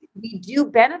 we do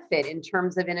benefit in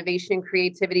terms of innovation,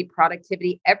 creativity,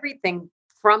 productivity, everything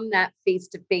from that face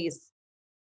to face,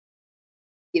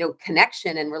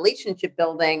 connection and relationship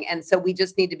building. And so we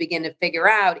just need to begin to figure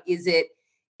out, is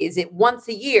it once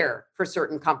a year for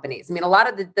certain companies? I mean, a lot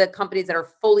of the companies that are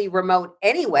fully remote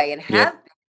anyway and have Yep.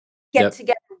 get Yep.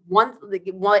 together once,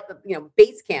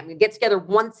 base camp, we get together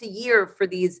once a year for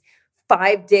these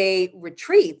 5-day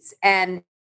retreats and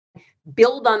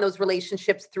build on those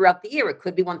relationships throughout the year. It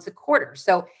could be once a quarter.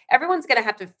 So everyone's going to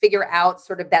have to figure out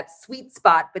sort of that sweet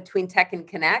spot between tech and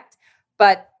connect,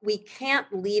 but we can't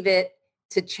leave it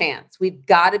to chance. We've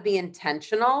got to be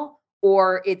intentional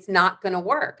or it's not going to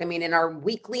work. I mean, in our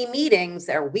weekly meetings,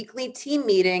 our weekly team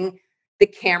meeting, the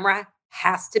camera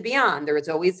has to be on. There is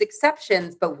always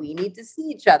exceptions, but we need to see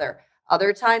each other.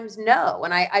 Other times, no.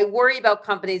 And I worry about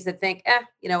companies that think,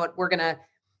 you know what, we're gonna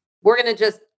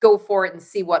just go for it and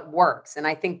see what works. And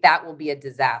I think that will be a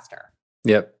disaster.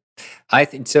 Yep. I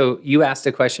think so. You asked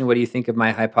a question. What do you think of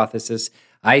my hypothesis?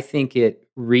 I think it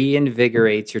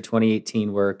reinvigorates your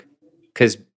 2018 work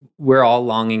because we're all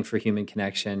longing for human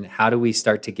connection. How do we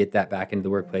start to get that back into the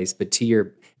workplace? But to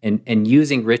your and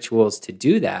using rituals to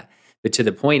do that, but to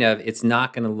the point of it's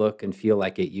not going to look and feel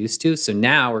like it used to. So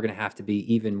now we're going to have to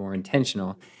be even more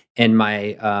intentional. And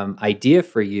my idea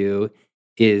for you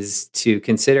is to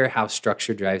consider how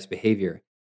structure drives behavior.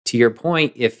 To your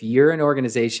point, if you're an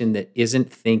organization that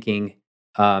isn't thinking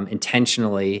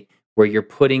intentionally, where you're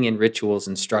putting in rituals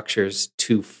and structures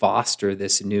to foster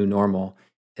this new normal,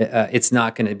 it's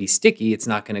not going to be sticky. It's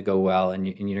not going to go well, and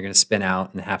you're going to spin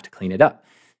out and have to clean it up.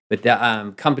 But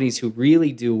the companies who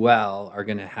really do well are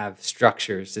going to have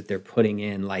structures that they're putting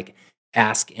in, like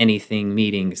ask anything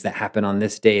meetings that happen on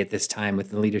this day at this time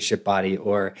with the leadership body,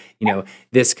 or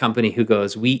this company who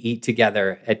goes, we eat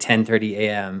together at 10:30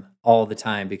 a.m. all the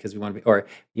time because we want to be, or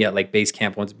like base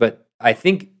camp ones. But I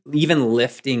think even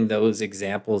lifting those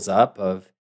examples up of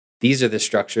these are the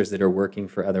structures that are working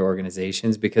for other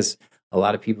organizations, because a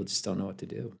lot of people just don't know what to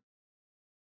do.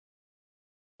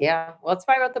 Yeah. Well, that's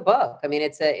why I wrote the book. I mean,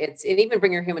 and even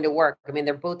Bring Your Human to Work. I mean,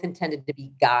 they're both intended to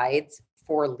be guides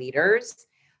for leaders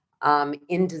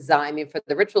in design. I mean, for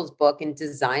the rituals book, in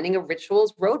designing a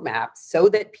rituals roadmap so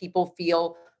that people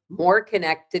feel more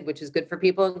connected, which is good for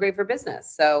people and great for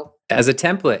business. So As a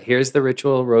template, here's the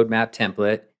ritual roadmap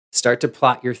template. Start to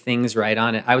plot your things right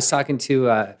on it. I was talking to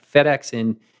FedEx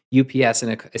and UPS in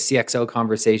a CXO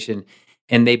conversation,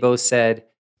 and they both said,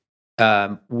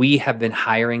 we have been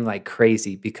hiring like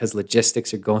crazy because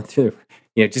logistics are going through,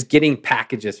 just getting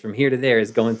packages from here to there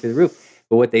is going through the roof.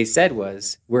 But what they said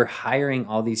was, we're hiring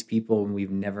all these people and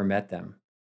we've never met them.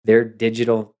 They're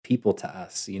digital people to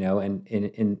us, and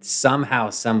in somehow,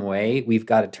 some way, we've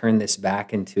got to turn this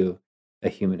back into a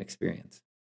human experience.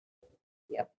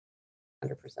 yep,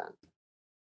 100%.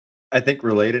 I think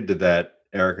related to that,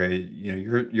 Erica,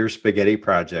 your spaghetti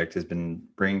project has been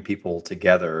bringing people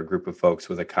together, a group of folks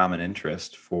with a common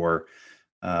interest for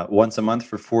once a month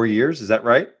for 4 years. Is that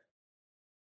right?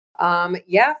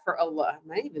 Yeah, for a lot,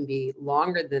 might even be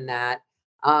longer than that.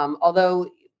 Although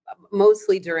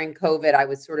mostly during COVID, I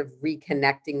was sort of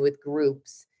reconnecting with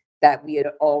groups that we had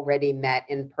already met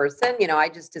in person. I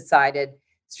just decided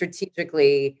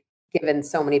strategically, given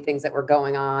so many things that were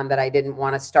going on, that I didn't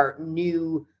want to start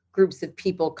new groups of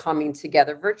people coming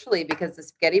together virtually because the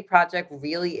Spaghetti Project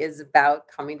really is about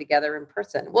coming together in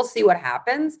person. We'll see what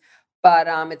happens. but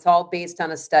it's all based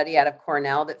on a study out of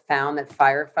Cornell that found that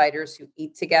firefighters who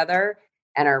eat together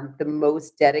and are the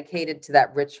most dedicated to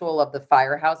that ritual of the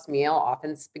firehouse meal,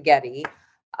 often spaghetti,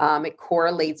 it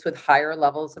correlates with higher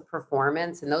levels of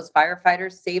performance, and those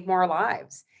firefighters save more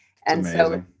lives. It's And so it's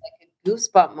amazing. like a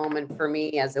goosebump moment for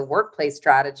me as a workplace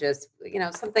strategist,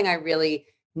 something I really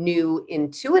knew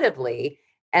intuitively.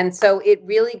 And so it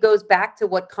really goes back to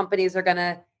what companies are going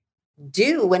to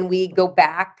do when we go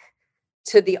back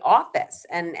to the office,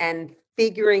 and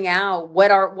figuring out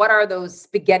what are those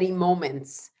spaghetti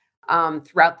moments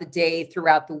throughout the day,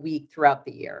 throughout the week, throughout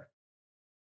the year.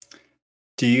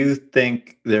 Do you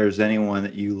think there's anyone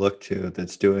that you look to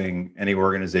that's doing, any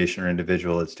organization or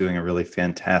individual that's doing a really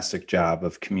fantastic job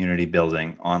of community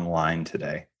building online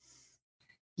today?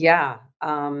 Yeah.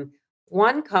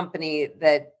 One company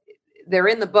that they're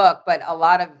in the book, but a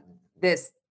lot of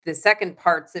this, the second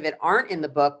parts of it aren't in the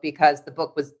book because the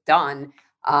book was done.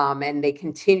 And they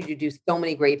continue to do so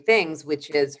many great things, which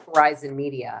is Horizon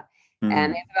Media. And they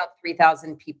Mm, have about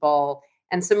 3,000 people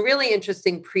and some really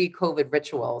interesting pre-COVID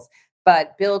rituals.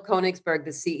 But Bill Konigsberg,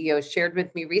 the CEO, shared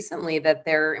with me recently that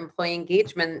their employee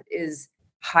engagement is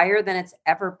higher than it's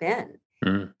ever been,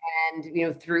 Mm.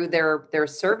 and through their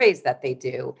surveys that they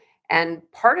do. And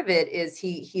part of it is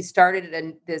he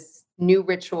started this new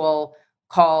ritual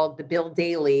called the Bill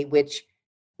Daily, which,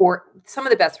 or some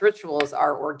of the best rituals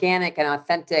are organic and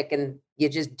authentic, and you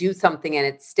just do something and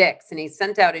it sticks. And he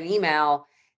sent out an email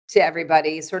to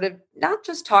everybody, sort of not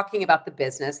just talking about the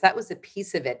business, that was a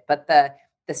piece of it, but the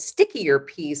stickier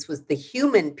piece was the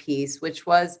human piece, which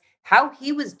was how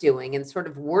he was doing, and sort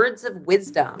of words of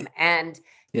wisdom. And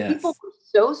people Yes. were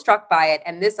so struck by it.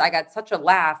 And this, I got such a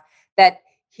laugh that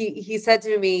he said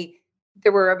to me,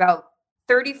 there were about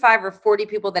 35 or 40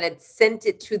 people that had sent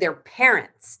it to their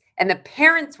parents. And the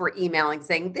parents were emailing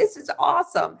saying, this is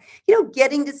awesome.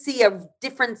 Getting to see a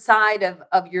different side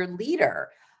of your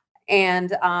leader,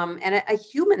 and a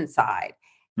human side.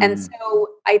 And mm, so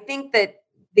I think that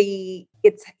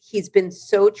he's been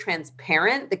so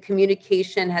transparent. The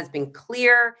communication has been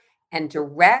clear and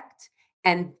direct,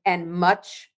 and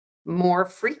much more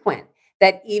frequent,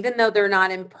 that even though they're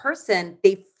not in person,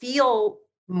 they feel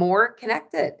more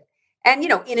connected. And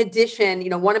in addition,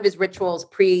 one of his rituals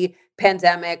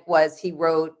pre-pandemic was he'd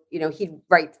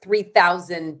write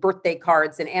 3,000 birthday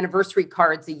cards and anniversary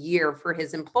cards a year for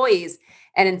his employees.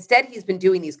 And instead, he's been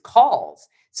doing these calls.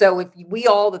 So if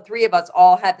the three of us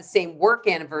all had the same work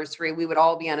anniversary, we would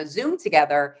all be on a Zoom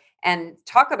together and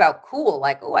talk about cool,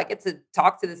 like, oh, I get to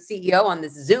talk to the CEO on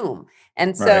this Zoom.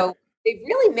 And right. so they've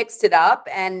really mixed it up,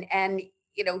 and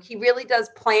he really does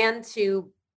plan to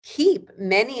keep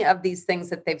many of these things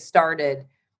that they've started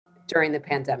during the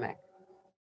pandemic.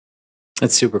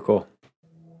 That's super cool.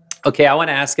 Okay, I want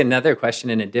to ask another question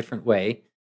in a different way.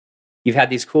 You've had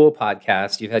these cool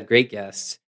podcasts, you've had great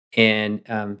guests, and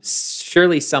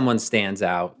surely someone stands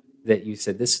out that you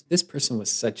said this person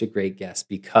was such a great guest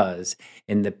because,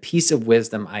 and the piece of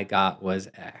wisdom I got was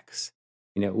X.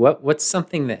 What's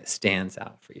something that stands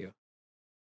out for you?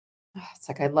 It's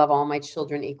like I love all my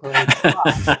children equally.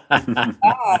 But,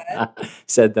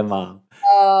 Said the mom.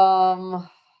 um,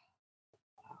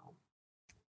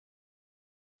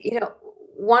 You know,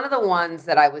 one of the ones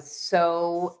that I was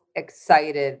so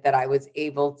excited that I was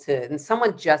able to, and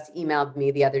someone just emailed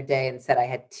me the other day and said I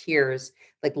had tears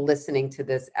like listening to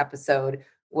this episode,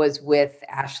 was with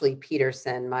Ashley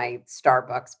Peterson, my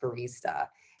Starbucks barista.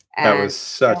 That And was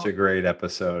such a great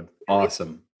episode. it's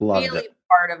Awesome. Loved really it.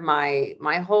 part of my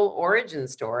whole origin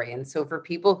story. And so for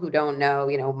people who don't know,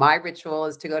 my ritual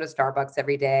is to go to Starbucks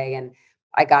every day. And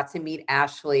I got to meet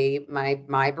Ashley, my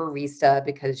barista,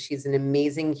 because she's an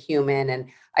amazing human. And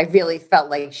I really felt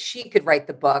like she could write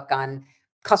the book on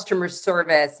customer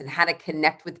service and how to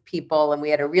connect with people. And we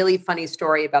had a really funny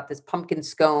story about this pumpkin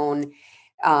scone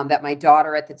that my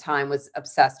daughter at the time was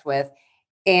obsessed with,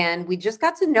 and we just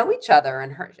got to know each other.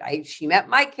 And she met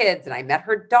my kids, and I met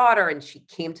her daughter, and she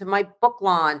came to my book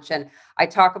launch. And I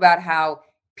talk about how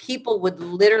people would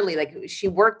literally, like, she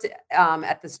worked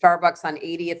at the Starbucks on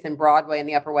 80th and Broadway in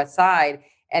the Upper West Side,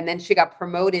 and then she got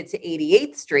promoted to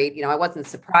 88th Street. I wasn't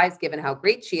surprised given how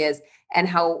great she is, and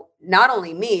how not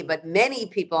only me but many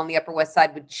people on the Upper West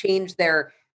Side would change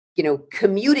their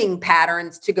commuting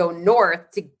patterns to go north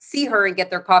to see her and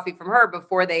get their coffee from her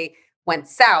before they went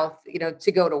south,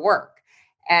 to go to work.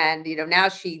 And, now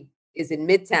she is in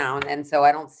Midtown. And so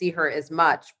I don't see her as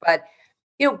much. But,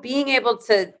 being able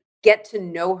to get to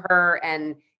know her,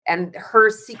 and her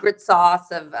secret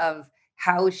sauce of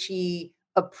how she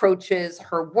approaches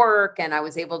her work. And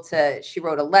she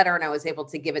wrote a letter, and I was able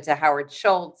to give it to Howard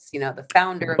Schultz, the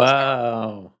founder of Starbucks.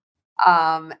 Wow.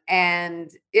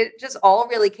 And it just all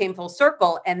really came full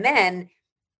circle. And then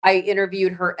I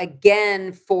interviewed her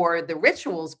again for the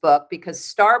rituals book because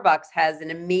Starbucks has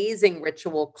an amazing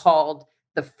ritual called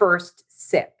the first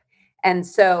sip. And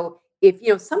so if,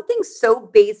 something so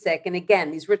basic, and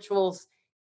again, these rituals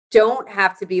don't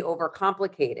have to be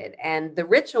overcomplicated. And the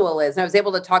ritual is, and I was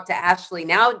able to talk to Ashley.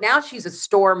 Now she's a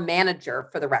store manager,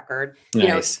 for the record,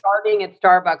 Nice. starting at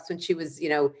Starbucks when she was,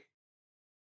 in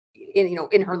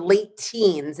her late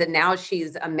teens, and now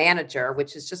she's a manager,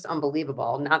 which is just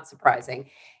unbelievable, not surprising.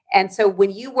 And so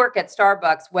when you work at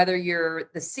Starbucks, whether you're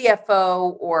the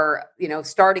CFO or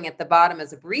starting at the bottom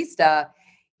as a barista,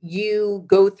 you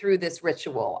go through this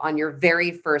ritual on your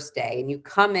very first day, and you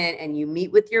come in and you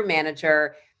meet with your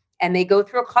manager, and they go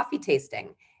through a coffee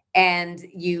tasting, and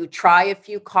you try a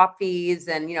few coffees,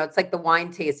 and it's like the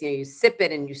wine taste. You sip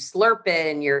it and you slurp it,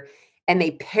 and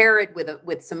they pair it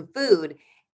with some food.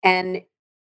 And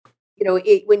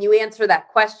when you answer that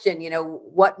question,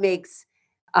 what makes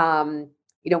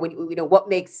what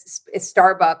makes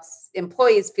Starbucks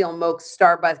employees feel most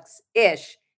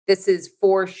Starbucks-ish, this is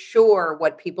for sure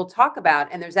what people talk about.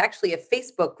 And there's actually a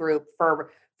Facebook group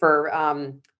for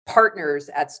partners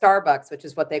at Starbucks, which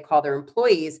is what they call their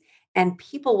employees. And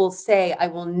people will say, I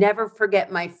will never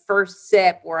forget my first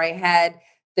sip, where I had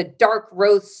the dark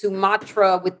roast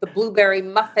Sumatra with the blueberry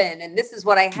muffin, and this is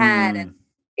what I had. And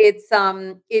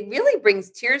it really brings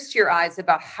tears to your eyes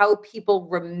about how people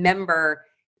remember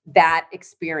that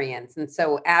experience. And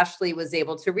so Ashley was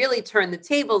able to really turn the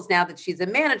tables now that she's a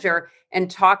manager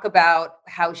and talk about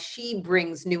how she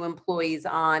brings new employees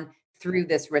on through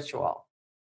this ritual.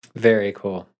 Very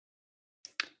cool.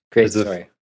 Great story.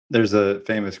 There's a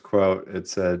famous quote. It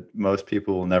said, most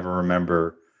people will never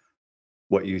remember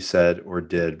what you said or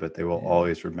did, but they will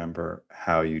always remember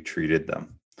how you treated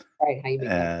them. Right. How you make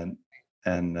them.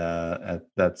 And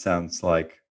that sounds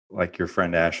like your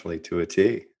friend Ashley to a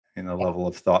T, in the level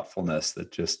of thoughtfulness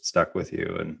that just stuck with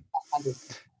you. And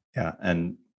 100%. yeah,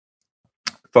 and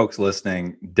folks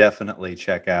listening, definitely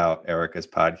check out Erica's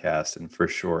podcast, and for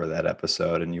sure that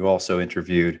episode. And you also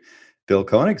interviewed Bill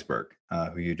Koenigsberg,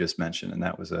 who you just mentioned, and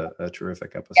that was a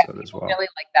terrific episode as well. I really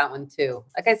like that one too.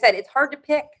 Like I said, it's hard to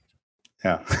pick.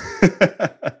 Yeah.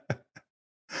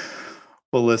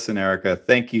 Well, listen, Erica,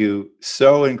 thank you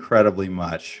so incredibly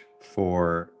much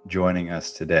for joining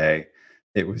us today.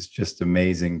 It was just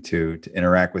amazing to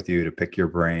interact with you, to pick your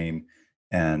brain,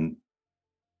 and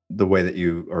the way that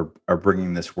you are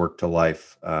bringing this work to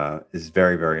life is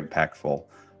very, very impactful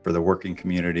for the working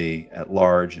community at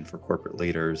large and for corporate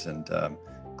leaders. And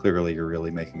clearly, you're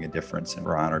really making a difference, and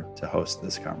we're honored to host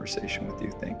this conversation with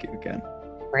you. Thank you again.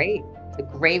 Great. It's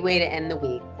a great way to end the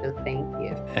week. So thank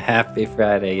you. Happy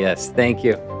Friday. Yes. Thank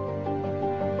you.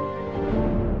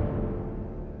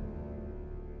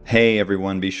 Hey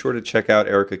everyone, be sure to check out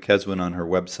Erica Keswin on her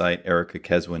website,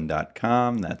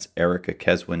 ericakeswin.com. That's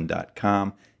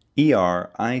ericakeswin.com,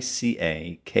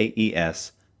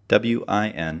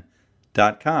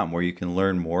 ericakeswin.com, where you can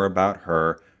learn more about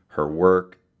her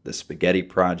work, the Spaghetti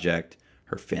Project,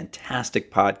 her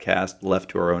fantastic podcast, Left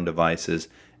to Our Own Devices,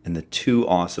 and the two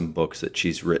awesome books that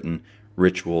she's written,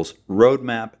 Rituals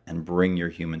Roadmap and Bring Your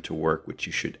Human to Work, which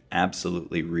you should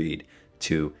absolutely read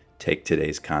to take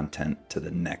today's content to the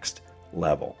next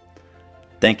level.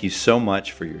 Thank you so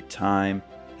much for your time,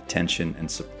 attention, and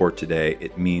support today.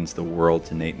 It means the world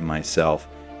to Nate and myself.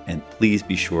 And please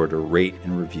be sure to rate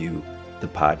and review the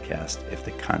podcast if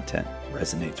the content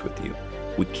resonates with you.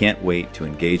 We can't wait to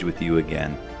engage with you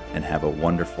again, and have a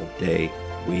wonderful day,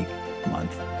 week,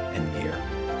 month, and year.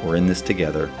 We're in this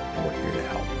together, and we're here to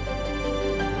help.